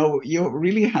 you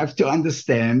really have to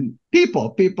understand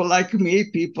people like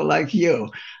me, people like you.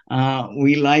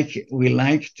 We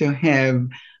like to have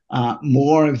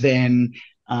more than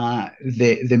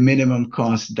the minimum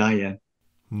cost diet.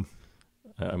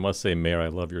 I must say, Meir, I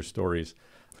love your stories.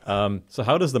 So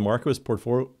how does the Markowitz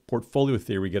portfolio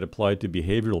theory get applied to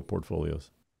behavioral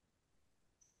portfolios?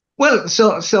 Well,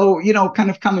 so kind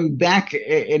of coming back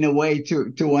in a way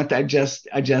to what I just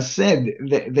said,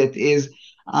 that is,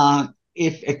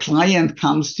 if a client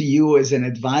comes to you as an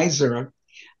advisor,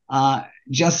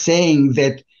 just saying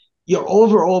that your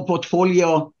overall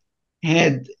portfolio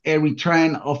had a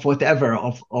return of whatever,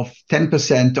 of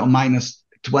 10% or minus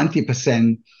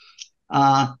 20%.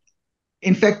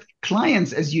 In fact,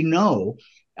 clients, as you know,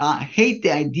 hate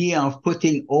the idea of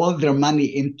putting all their money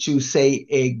into, say,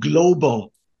 a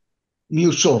global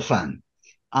mutual fund.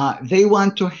 They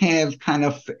want to have kind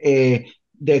of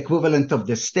the equivalent of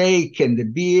the steak and the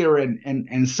beer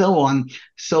and so on,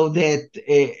 so that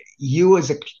you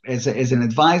as an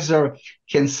advisor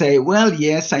can say, well,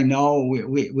 yes, I know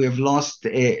we have lost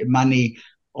money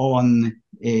on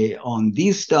on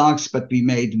these stocks, but we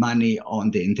made money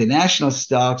on the international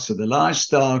stocks or the large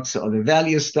stocks or the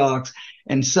value stocks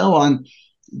and so on.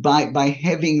 By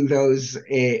having those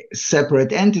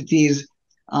separate entities,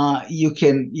 you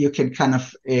can kind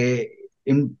of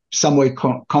in some way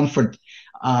comfort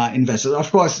investors.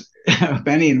 Of course,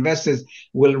 many investors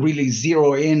will really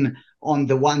zero in on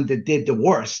the one that did the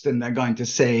worst, and they're going to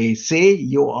say, see,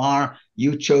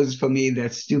 you chose for me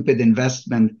that stupid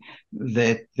investment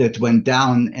that went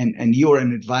down, and you're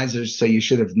an advisor, so you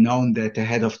should have known that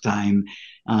ahead of time,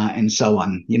 and so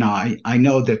on. I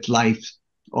know that life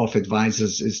of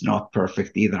advisors is not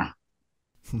perfect either.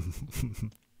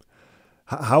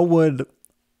 How would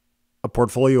a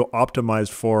portfolio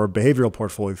optimized for behavioral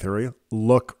portfolio theory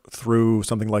look through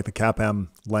something like the CAPM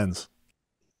lens?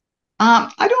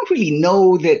 I don't really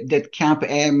know that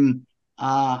CAPM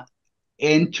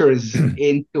enters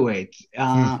into it.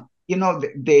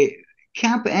 The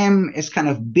CAPM is kind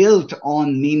of built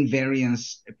on mean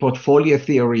variance portfolio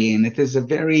theory, and it is a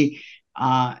very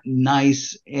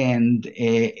nice and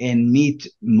neat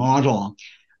model.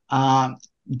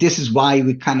 This is why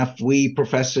we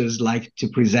professors like to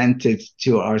present it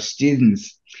to our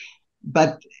students.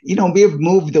 But, we have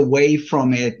moved away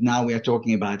from it. Now we are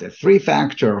talking about a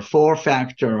 3-factor,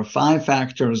 4-factor, 5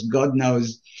 factors. God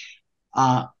knows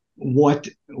what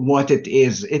it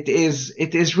is. It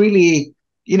is really,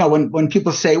 when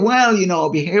people say, well,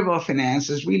 behavioral finance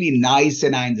is really nice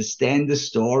and I understand the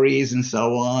stories and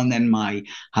so on, and my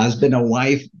husband or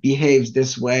wife behaves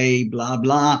this way, blah,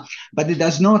 blah, but it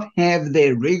does not have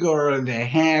the rigor, the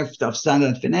heft of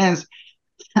standard finance.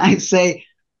 I say,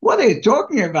 what are you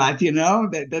talking about?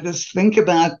 That is, think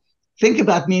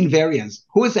about mean variance.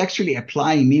 Who is actually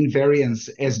applying mean variance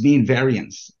as mean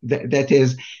variance? That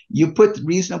is, you put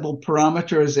reasonable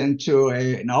parameters into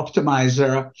an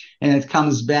optimizer, and it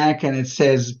comes back and it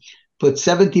says, put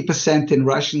 70% in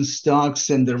Russian stocks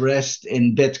and the rest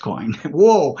in Bitcoin.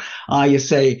 Whoa! You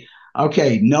say,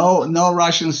 okay, no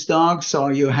Russian stocks,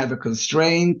 or you have a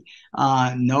constraint.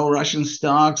 No Russian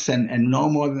stocks and no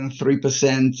more than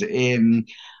 3% in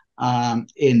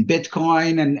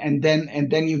Bitcoin, and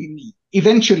then you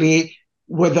eventually,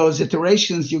 with those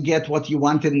iterations, you get what you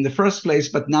wanted in the first place.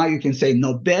 But now you can say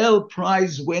Nobel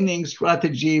Prize winning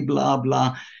strategy, blah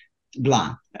blah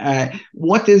blah.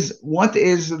 What is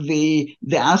the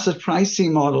asset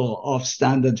pricing model of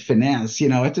standard finance?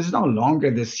 It is no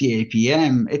longer the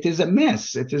CAPM. It is a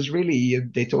mess. It is really,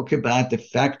 they talk about the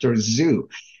factor zoo.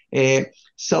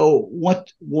 So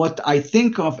what I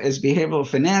think of as behavioral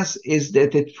finance is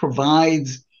that it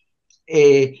provides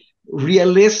a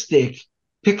realistic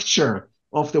picture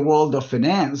of the world of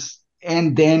finance,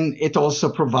 and then it also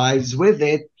provides with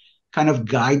it kind of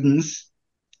guidance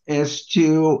as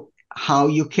to how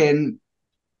you can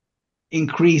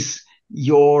increase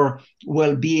your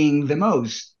well-being the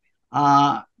most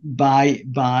by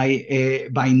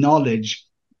knowledge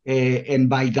and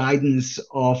by guidance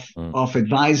of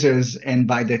advisors, and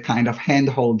by the kind of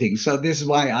hand-holding. So this is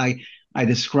why I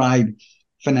describe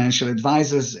financial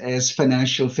advisors as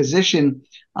financial physician.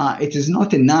 It is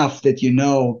not enough that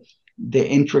the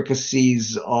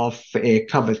intricacies of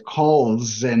covered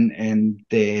calls and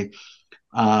the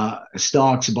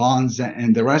stocks, bonds,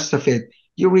 and the rest of it.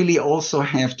 You really also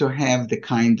have to have the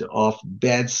kind of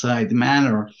bedside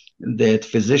manner that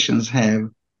physicians have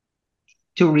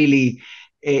to really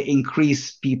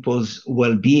increase people's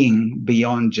well-being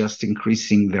beyond just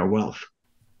increasing their wealth.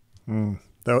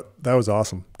 That was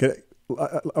awesome.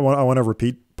 I want to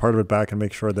repeat part of it back and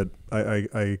make sure that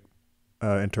I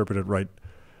interpret it right.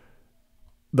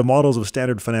 The models of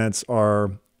standard finance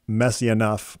are messy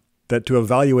enough that to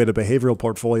evaluate a behavioral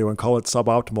portfolio and call it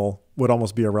suboptimal would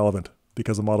almost be irrelevant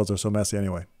because the models are so messy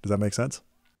anyway. Does that make sense?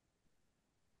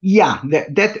 Yeah,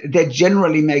 that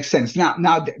generally makes sense.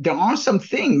 Now there are some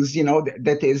things,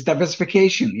 that is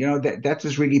diversification, that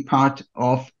is really part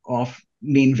of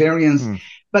mean variance.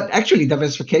 But actually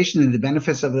diversification and the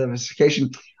benefits of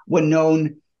diversification were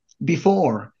known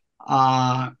before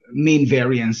mean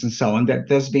variance and so on.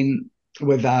 That's been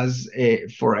with us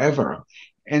forever.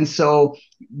 And so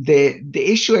the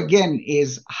issue again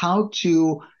is how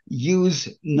to use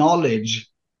knowledge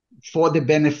for the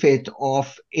benefit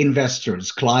of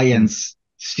investors, clients,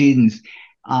 students.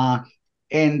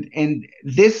 And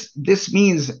this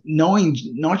means knowing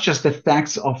not just the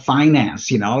facts of finance,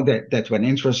 that when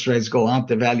interest rates go up,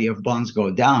 the value of bonds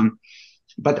go down,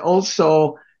 but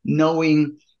also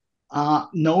knowing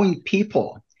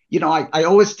people. I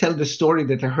always tell the story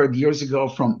that I heard years ago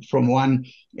from one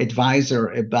advisor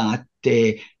about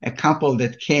a couple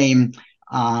that came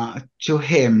to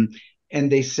him,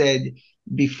 and they said,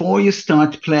 before you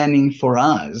start planning for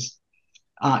us,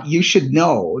 you should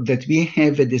know that we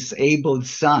have a disabled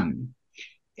son,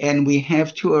 and we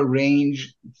have to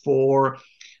arrange for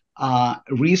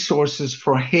resources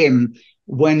for him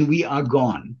when we are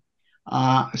gone.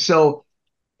 So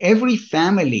every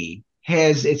family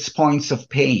has its points of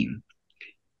pain,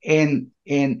 and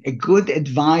a good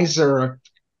advisor,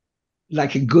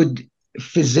 like a good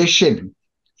physician,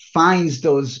 finds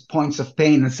those points of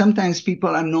pain. And sometimes people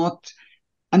are not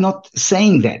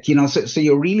saying that, so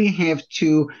you really have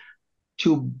to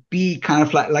be kind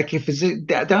of like a physician.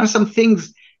 There are some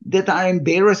things that are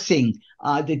embarrassing,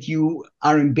 that you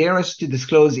are embarrassed to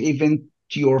disclose even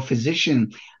to your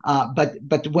physician.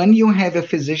 But when you have a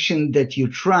physician that you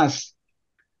trust,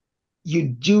 you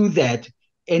do that,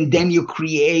 and then you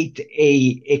create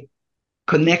a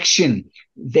connection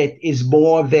that is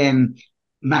more than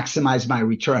maximize my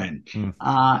return.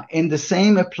 And the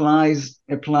same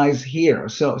applies here.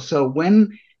 So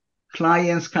when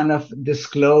clients kind of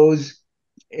disclose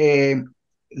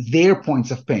their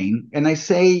points of pain, and I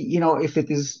say, if it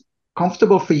is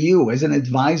comfortable for you as an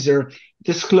advisor,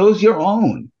 disclose your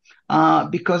own,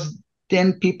 because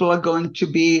then people are going to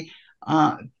be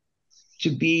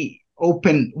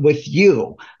open with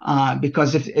you,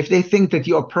 because if they think that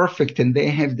you're perfect and they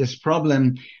have this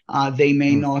problem, they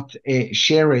may not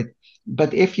share it.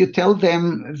 But if you tell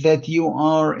them that you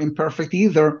are imperfect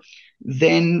either,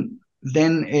 then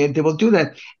they will do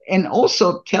that. And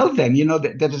also tell them,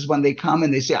 that is when they come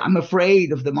and they say, I'm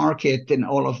afraid of the market and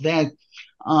all of that.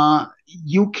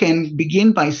 You can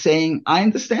begin by saying, I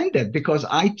understand that, because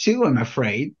I too am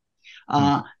afraid.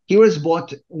 Here is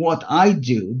what I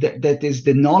do. That is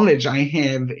the knowledge I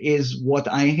have, is what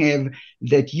I have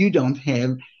that you don't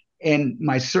have. And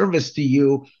my service to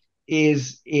you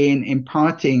is in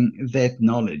imparting that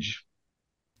knowledge.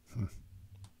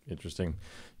 Interesting.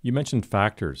 You mentioned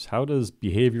factors. How does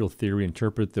behavioral theory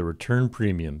interpret the return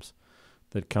premiums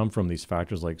that come from these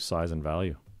factors like size and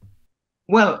value?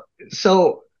 Well,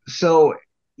 so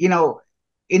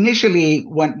initially,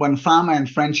 when Farmer and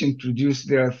French introduced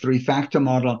their three-factor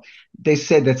model, they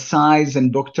said that size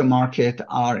and book to market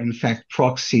are in fact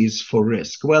proxies for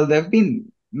risk. Well, there have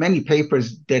been many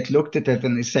papers that looked at it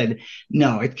and they said,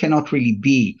 no, it cannot really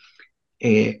be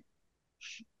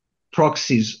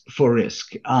proxies for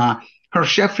risk.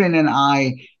 Hershefrin and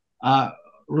I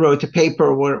wrote a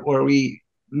paper where we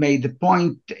made the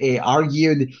point,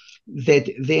 argued that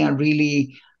they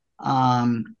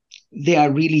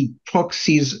are really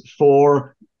proxies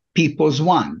for people's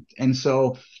want. And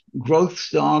so growth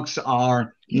stocks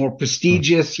are more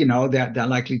prestigious, they're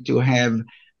likely to have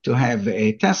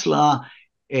a Tesla,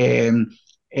 and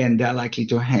they're likely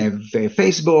to have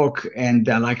Facebook, and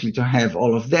they're likely to have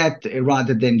all of that,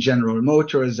 rather than General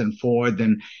Motors and Ford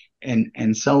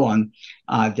and so on,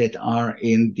 that are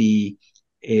in the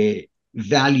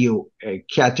value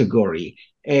category.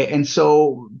 And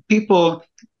so people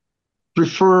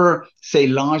prefer, say,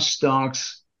 large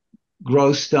stocks,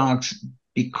 growth stocks,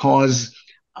 because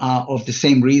of the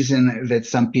same reason that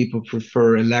some people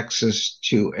prefer a Lexus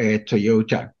to a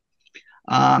Toyota.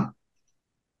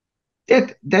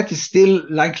 That is still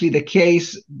likely the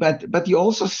case, but you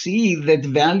also see that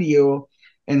value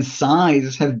and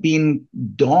size have been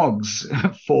dogs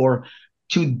for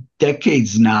 2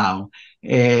 decades now,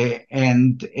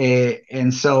 and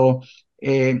so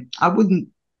I wouldn't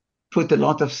put a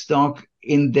lot of stock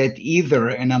in that either.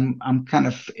 And I'm kind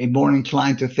of more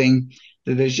inclined to think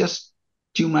that there's just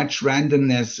too much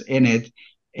randomness in it.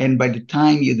 And by the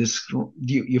time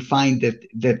you find that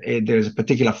there's a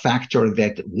particular factor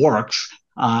that works,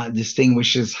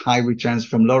 distinguishes high returns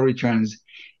from low returns,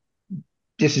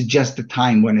 this is just the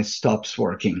time when it stops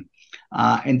working.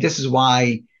 And this is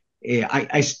why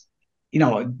I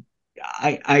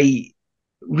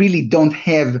really don't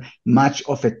have much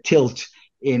of a tilt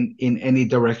in any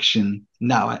direction.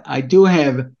 Now, I do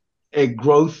have a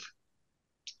growth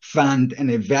fund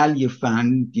and a value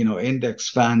fund, index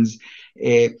funds,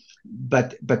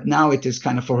 but now it is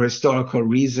kind of for historical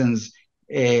reasons,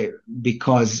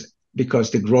 because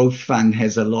the growth fund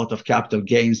has a lot of capital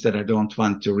gains that I don't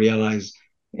want to realize,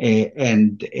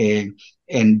 and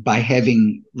by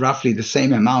having roughly the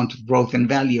same amount of growth and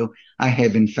value, I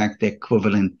have in fact the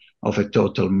equivalent of a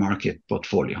total market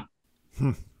portfolio.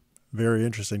 Very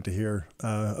interesting to hear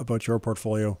about your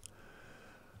portfolio.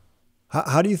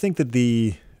 How do you think that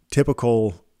the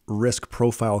typical risk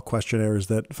profile questionnaires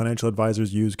that financial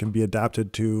advisors use can be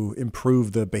adapted to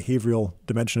improve the behavioral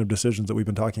dimension of decisions that we've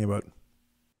been talking about?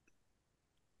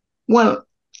 Well,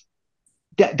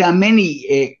 there are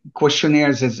many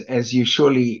questionnaires, as you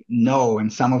surely know,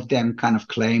 and some of them kind of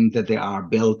claim that they are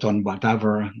built on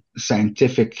whatever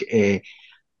scientific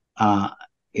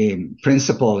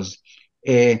principles.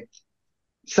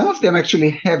 Some of them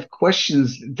actually have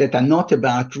questions that are not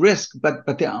about risk, but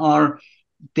they are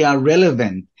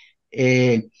relevant.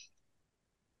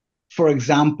 For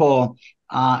example,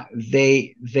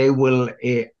 they will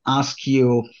ask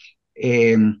you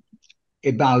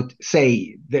about,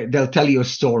 say, they'll tell you a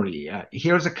story.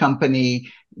 Here's a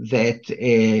company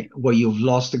that where you've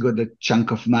lost a good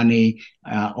chunk of money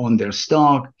on their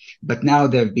stock, but now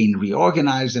they've been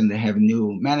reorganized and they have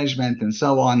new management and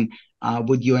so on.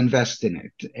 Would you invest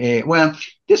in it? Well,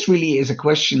 this really is a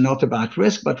question not about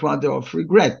risk, but rather of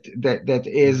regret. That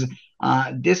is,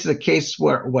 this is a case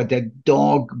where the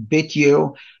dog bit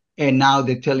you, and now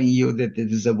they're telling you that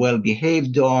it is a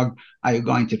well-behaved dog. Are you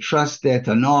going to trust that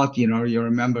or not? You know, you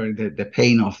remember that the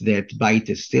pain of that bite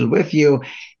is still with you,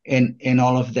 and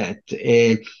all of that.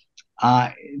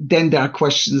 Then there are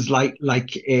questions like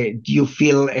do you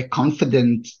feel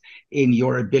confident in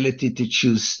your ability to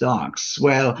choose stocks?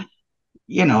 Well,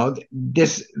 you know,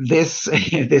 this this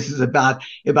is about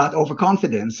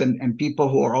overconfidence, and people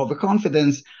who are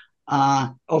overconfident,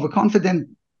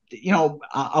 you know,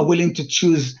 are willing to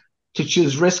choose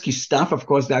risky stuff. Of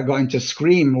course, they're going to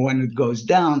scream when it goes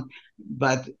down,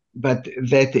 but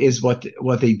that is what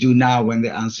they do now when they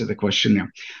answer the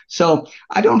questionnaire. So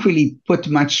I don't really put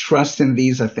much trust in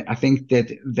these. I think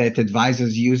that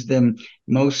advisors use them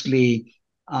mostly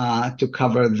to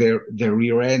cover their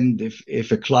rear end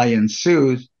if a client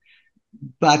sues.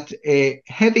 But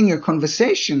having a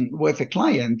conversation with a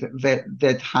client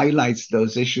that highlights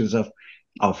those issues of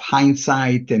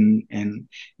hindsight and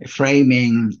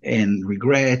framing and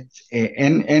regret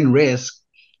and risk,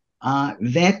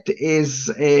 that is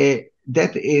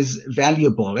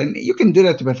valuable. And you can do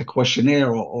that with a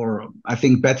questionnaire, or I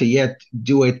think better yet,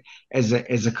 do it as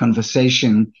a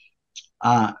conversation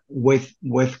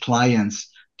with clients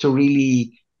to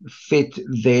really fit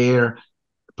their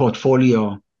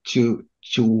portfolio to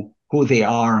who they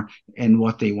are and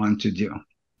what they want to do.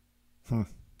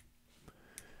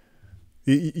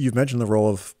 You've mentioned the role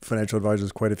of financial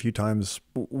advisors quite a few times.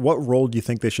 What role do you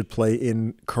think they should play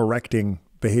in correcting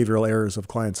behavioral errors of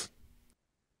clients?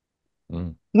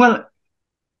 Well,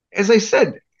 as I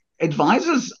said,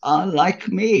 advisors are like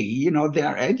me. You know, they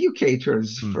are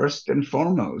educators first and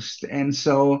foremost, and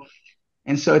so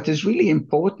it is really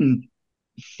important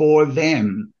for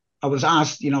them. I was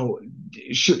asked, you know,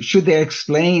 should they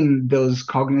explain those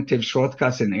cognitive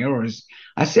shortcuts and errors?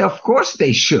 I say, of course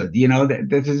they should. You know,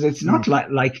 it's not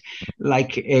like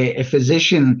a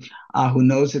physician who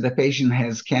knows that a patient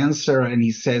has cancer and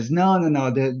he says, no,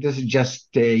 this is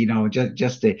just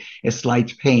just a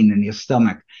slight pain in your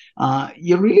stomach.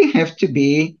 You really have to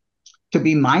be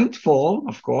mindful,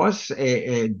 of course,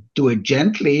 do it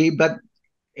gently, but.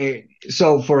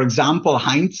 So, for example,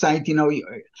 hindsight, you know,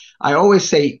 I always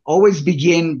say, always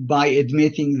begin by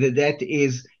admitting that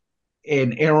is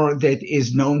an error that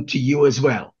is known to you as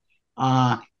well.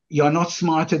 You're not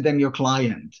smarter than your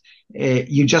client.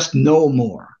 You just know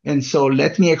more. And so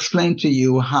let me explain to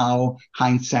you how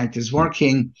hindsight is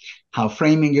working, how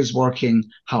framing is working,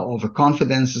 how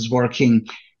overconfidence is working,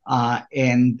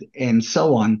 and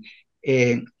so on.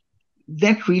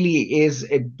 That really is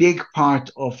a big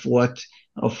part of what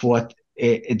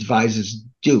advisors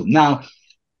do. Now,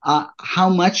 how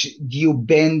much do you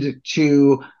bend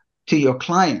to your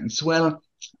clients? Well,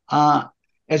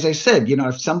 as I said, you know,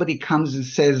 if somebody comes and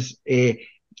says,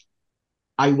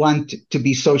 I want to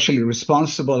be socially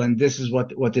responsible and this is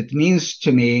what it means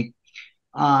to me,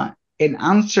 an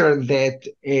answer that,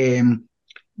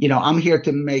 you know, I'm here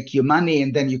to make you money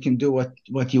and then you can do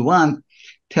what you want,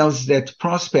 tells that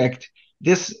prospect,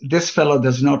 this fellow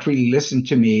does not really listen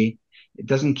to me. It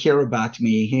doesn't care about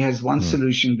me. He has one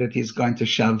solution that he's going to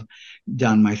shove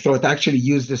down my throat. I actually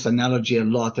use this analogy a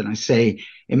lot, and I say,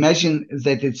 imagine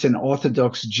that it's an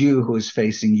Orthodox Jew who is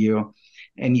facing you,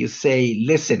 and you say,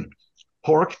 listen,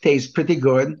 pork tastes pretty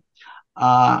good,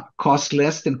 costs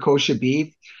less than kosher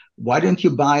beef. Why don't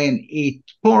you buy and eat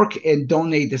pork and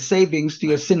donate the savings to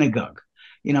your synagogue?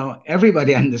 You know,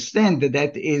 everybody understands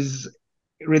that is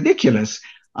ridiculous.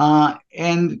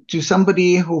 And to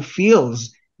somebody who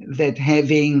feels that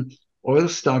having oil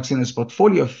stocks in his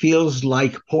portfolio feels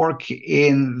like pork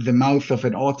in the mouth of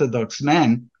an Orthodox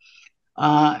man,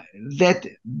 then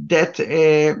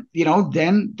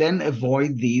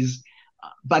avoid these.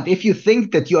 But if you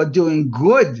think that you're doing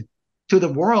good to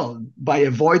the world by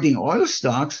avoiding oil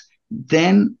stocks,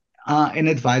 then an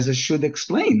advisor should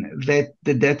explain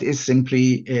that is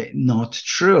simply not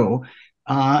true.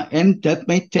 And that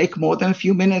may take more than a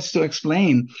few minutes to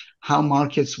explain how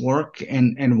markets work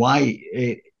and why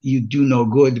you do no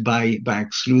good by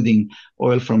excluding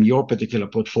oil from your particular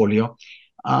portfolio.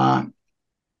 Uh,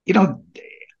 you know,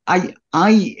 I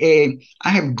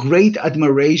have great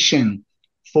admiration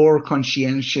for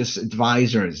conscientious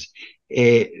advisors.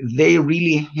 They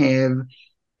really have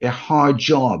a hard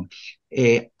job.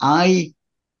 I,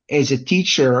 as a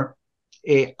teacher,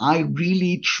 I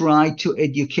really try to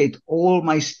educate all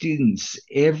my students,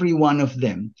 every one of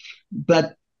them.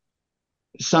 But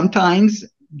sometimes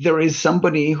there is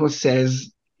somebody who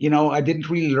says, I didn't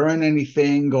really learn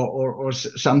anything or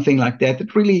something like that.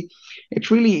 It really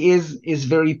is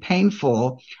very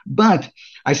painful, but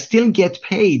I still get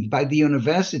paid by the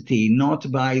university,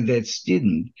 not by that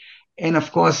student. And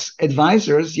of course,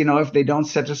 advisors, if they don't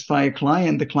satisfy a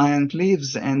client, the client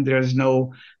leaves and there's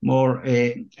no more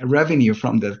revenue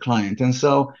from that client. And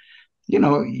so,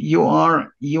 you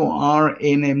are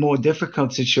in a more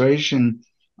difficult situation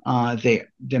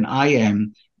than I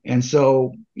am. And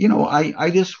so, I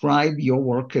describe your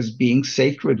work as being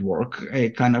sacred work,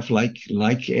 kind of like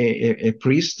a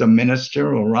priest, a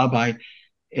minister, or rabbi,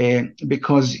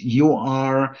 because you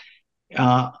are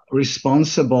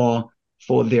responsible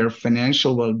for their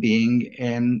financial well-being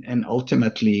and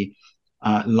ultimately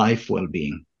life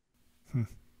well-being.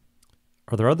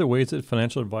 Are there other ways that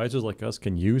financial advisors like us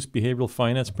can use behavioral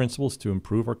finance principles to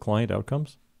improve our client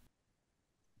outcomes?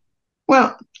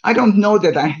 Well, I don't know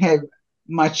that I have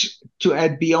much to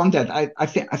add beyond that. I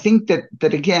think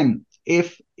that again,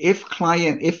 if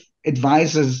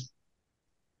advisors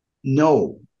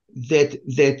know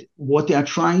that what they are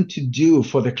trying to do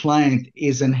for the client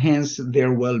is enhance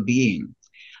their well-being,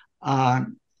 uh,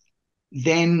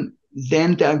 then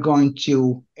they're going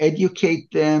to educate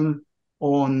them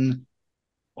on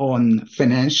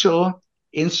financial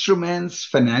instruments,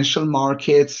 financial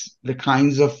markets, the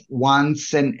kinds of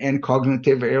wants and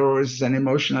cognitive errors and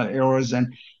emotional errors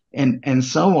and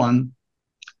so on.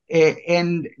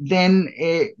 And then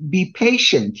be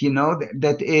patient,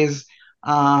 that is,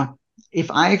 if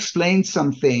I explain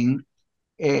something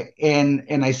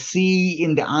and I see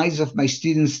in the eyes of my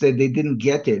students that they didn't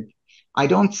get it, I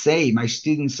don't say my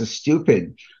students are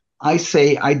stupid. I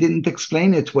say I didn't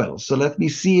explain it well, so let me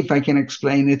see if I can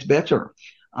explain it better.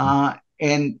 And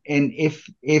if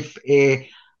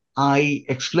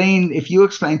you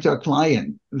explain to a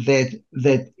client that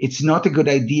it's not a good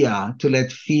idea to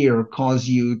let fear cause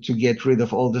you to get rid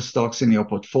of all the stocks in your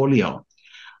portfolio,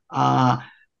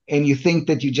 and you think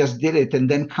that you just did it, and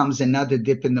then comes another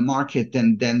dip in the market,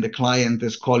 and then the client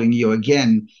is calling you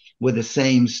again with the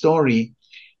same story,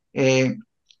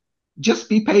 just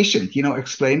be patient,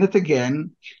 explain it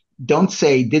again. Don't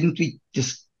say, didn't we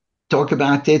just talk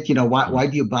about it? Why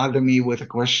do you bother me with a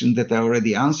question that I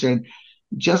already answered?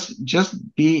 Just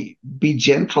be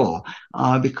gentle,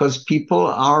 because people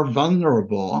are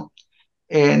vulnerable,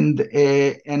 and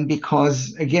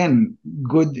because again,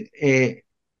 good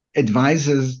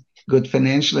advisors, good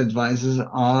financial advisors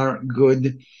are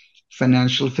good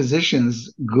financial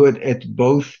physicians, good at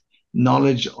both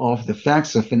knowledge of the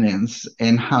facts of finance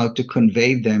and how to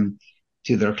convey them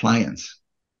to their clients.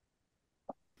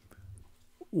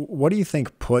 What do you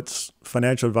think puts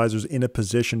financial advisors in a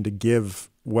position to give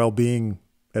well-being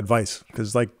advice?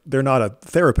 Because they're not a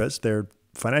therapist, they're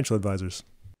financial advisors.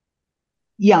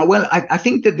 Yeah, well, I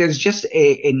think that there's just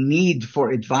a need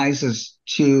for advisors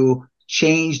to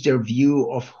change their view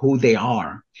of who they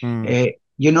are. I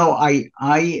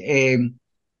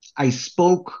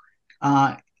spoke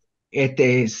at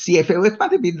a CFA. It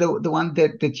might have been the one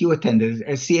that you attended,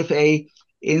 a CFA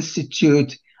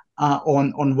Institute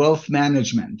on wealth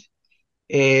management,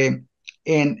 and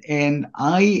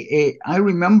I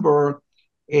remember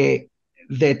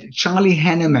that Charlie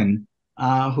Henneman,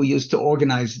 who used to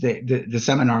organize the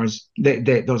seminars,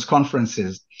 those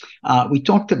conferences, we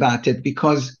talked about it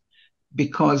because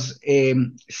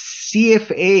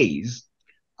CFAs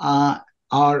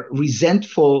are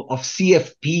resentful of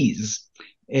CFPs,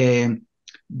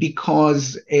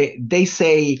 because they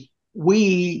say,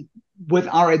 with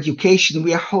our education,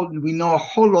 we know a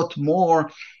whole lot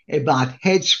more about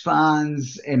hedge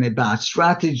funds and about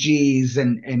strategies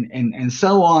and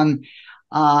so on.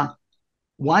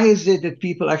 Why is it that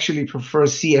people actually prefer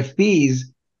CFPs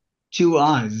to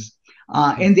us?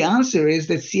 And the answer is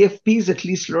that CFPs at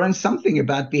least learn something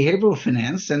about behavioral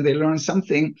finance, and they learn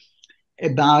something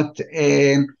about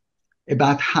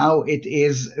how it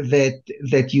is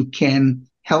that you can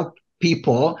help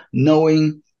people,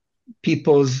 knowing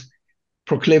people's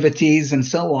proclivities and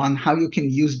so on, how you can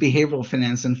use behavioral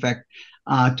finance, in fact,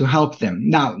 to help them.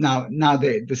 Now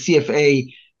the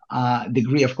CFA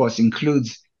degree, of course,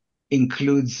 includes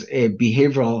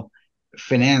behavioral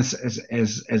finance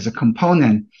as a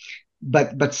component,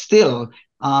 but still,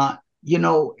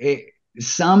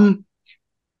 some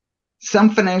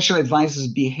financial advisors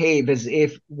behave as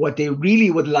if what they really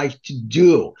would like to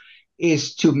do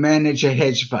is to manage a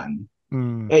hedge fund.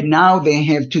 And now they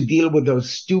have to deal with those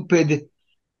stupid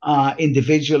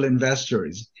individual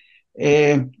investors.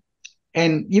 And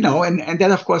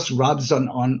that of course rubs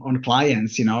on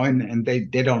clients, and they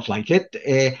don't like it.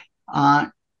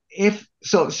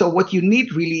 So what you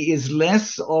need really is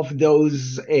less of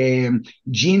those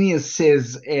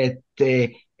geniuses at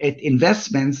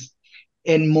investments,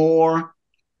 and more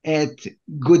at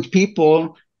good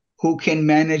people who can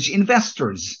manage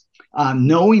investors,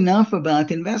 know enough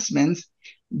about investments,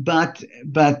 but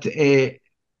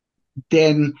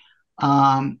then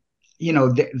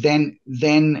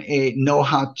know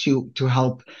how to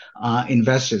help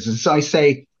investors. And so I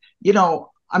say,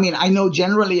 I know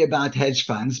generally about hedge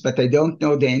funds, but I don't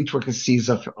know the intricacies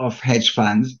of hedge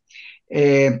funds.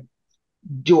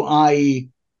 Do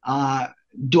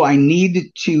I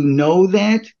need to know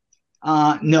that?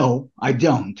 No, I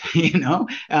don't,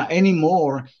 any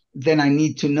more than I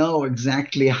need to know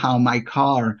exactly how my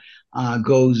car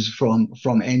goes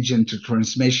from engine to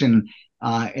transmission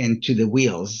and to the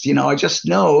wheels. I just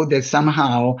know that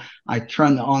somehow I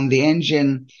turn on the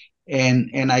engine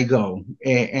and I go.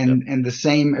 And the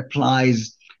same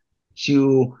applies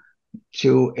to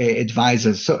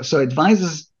advisors. So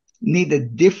advisors need a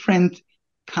different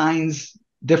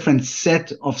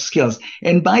set of skills.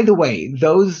 And by the way,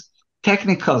 those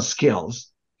technical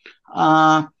skills,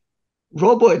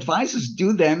 robo-advisors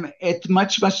do them at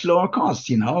much, much lower cost,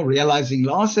 realizing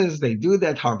losses, they do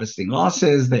that, harvesting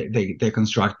losses, they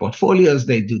construct portfolios,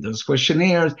 they do those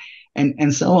questionnaires,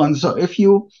 and so on. So if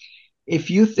you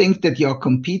think that you're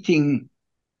competing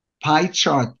pie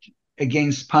chart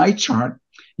against pie chart,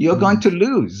 you're going to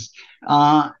lose.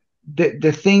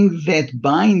 The thing that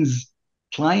binds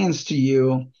clients to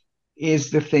you is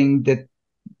the thing that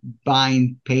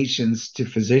bind patients to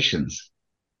physicians.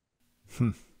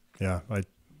 Yeah, I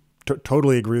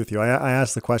totally agree with you. I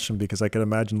asked the question because I could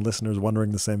imagine listeners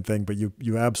wondering the same thing, but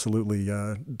you absolutely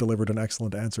delivered an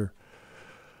excellent answer.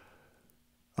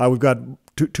 We've got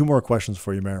two more questions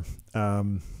for you, Meir.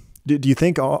 Do you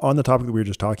think, on the topic that we were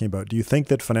just talking about, do you think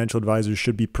that financial advisors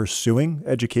should be pursuing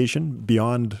education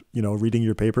beyond, reading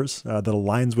your papers that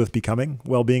aligns with becoming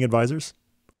well-being advisors?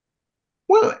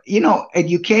 Well,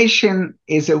 education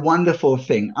is a wonderful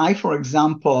thing. I, for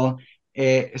example,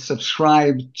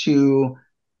 subscribe to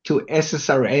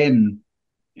ssrn.com,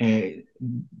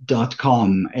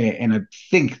 and I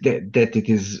think that it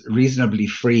is reasonably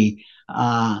free.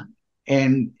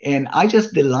 And I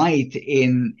just delight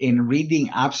in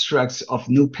reading abstracts of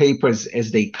new papers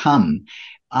as they come.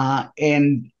 They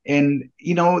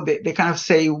kind of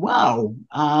say, wow,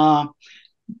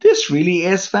 this really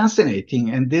is fascinating,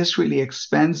 and this really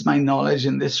expands my knowledge,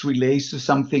 and this relates to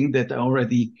something that I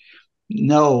already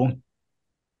know.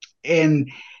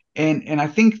 And I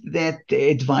think that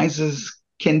advisors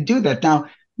can do that. Now,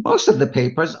 most of the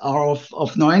papers are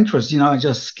of no interest. I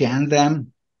just scan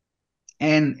them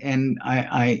and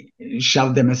I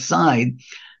shove them aside.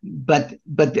 But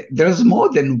there's more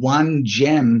than one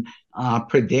gem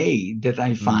per day that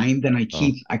I find, and I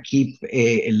keep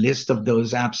a list of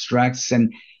those abstracts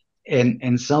and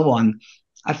so on.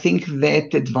 I think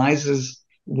that advisors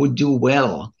would do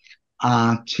well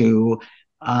to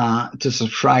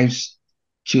subscribe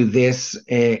to this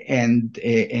and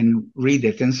read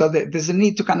it. And so there's a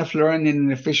need to kind of learn in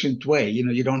an efficient way.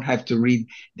 You don't have to read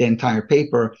the entire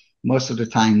paper. Most of the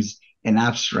times, an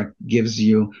abstract gives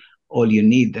you all you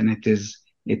need, and it is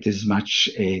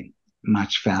much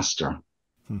faster.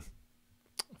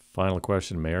 Final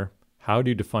question, Meir. How do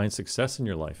you define success in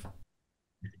your life?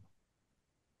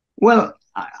 Well,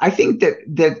 I think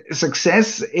that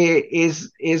success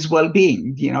is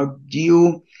well-being.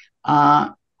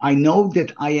 I know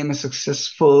that I am a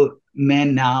successful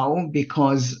man now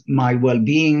because my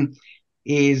well-being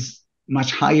is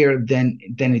much higher than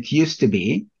it used to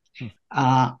be.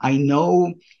 I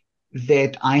know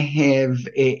that I have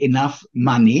enough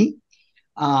money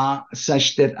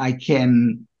such that I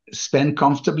can spend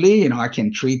comfortably. I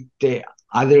can treat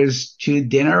others to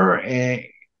dinner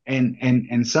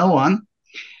and so on.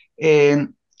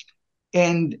 And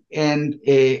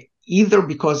either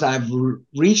because I've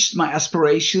reached my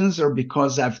aspirations or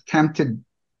because I've tempted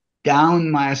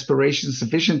down my aspirations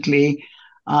sufficiently,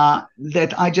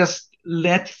 that I just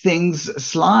let things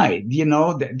slide.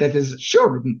 That is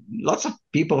sure. Lots of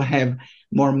people have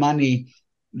more money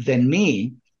than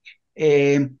me,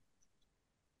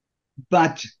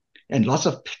 And lots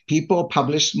of people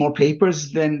published more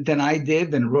papers than I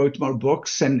did and wrote more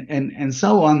books and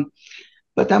so on.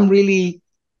 But I'm really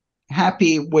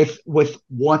happy with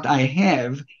what I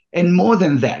have. And more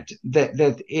than that,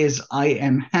 that is, I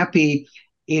am happy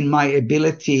in my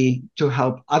ability to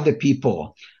help other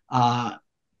people.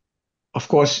 Of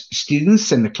course,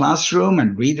 students in the classroom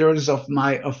and readers of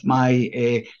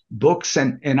my books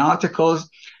and articles,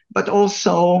 but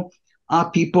also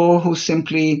people who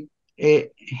simply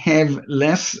have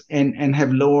less and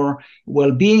have lower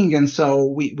well-being. And so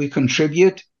we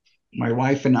contribute. My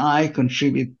wife and I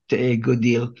contribute a good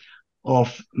deal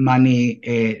of money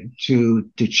to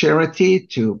charity,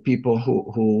 to people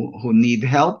who need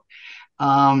help.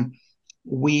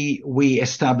 We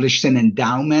established an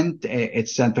endowment at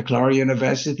Santa Clara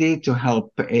University to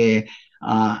help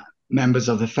members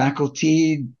of the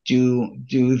faculty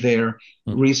do their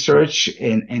research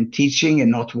and teaching and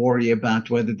not worry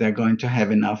about whether they're going to have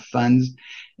enough funds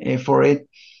for it.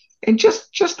 And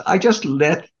I just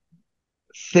let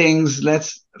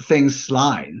things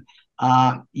slide.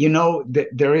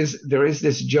 There is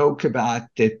this joke about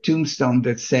the tombstone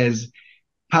that says,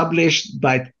 "Published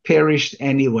but perished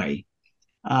anyway."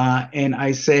 And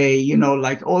I say,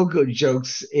 like all good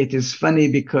jokes, it is funny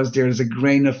because there's a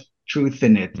grain of truth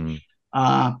in it.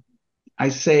 I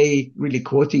say, really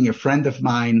quoting a friend of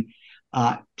mine,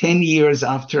 10 years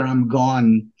after I'm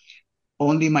gone,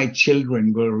 only my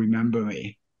children will remember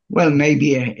me. Well,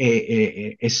 maybe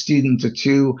a student or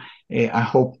two, I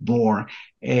hope more.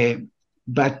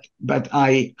 But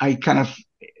I kind of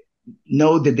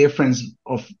know the difference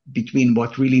between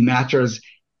what really matters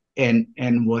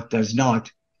and what does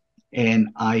not. And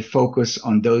I focus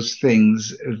on those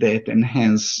things that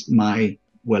enhance my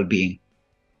well-being.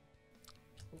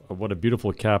 What a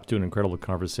beautiful cap to an incredible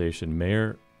conversation.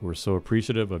 Meir, we're so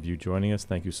appreciative of you joining us.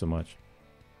 Thank you so much.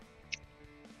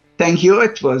 Thank you.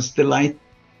 It was delightful.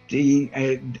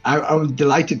 I was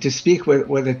delighted to speak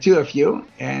with the two of you,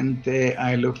 and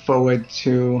I look forward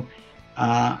to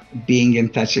being in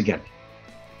touch again.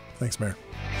 Thanks, Meir.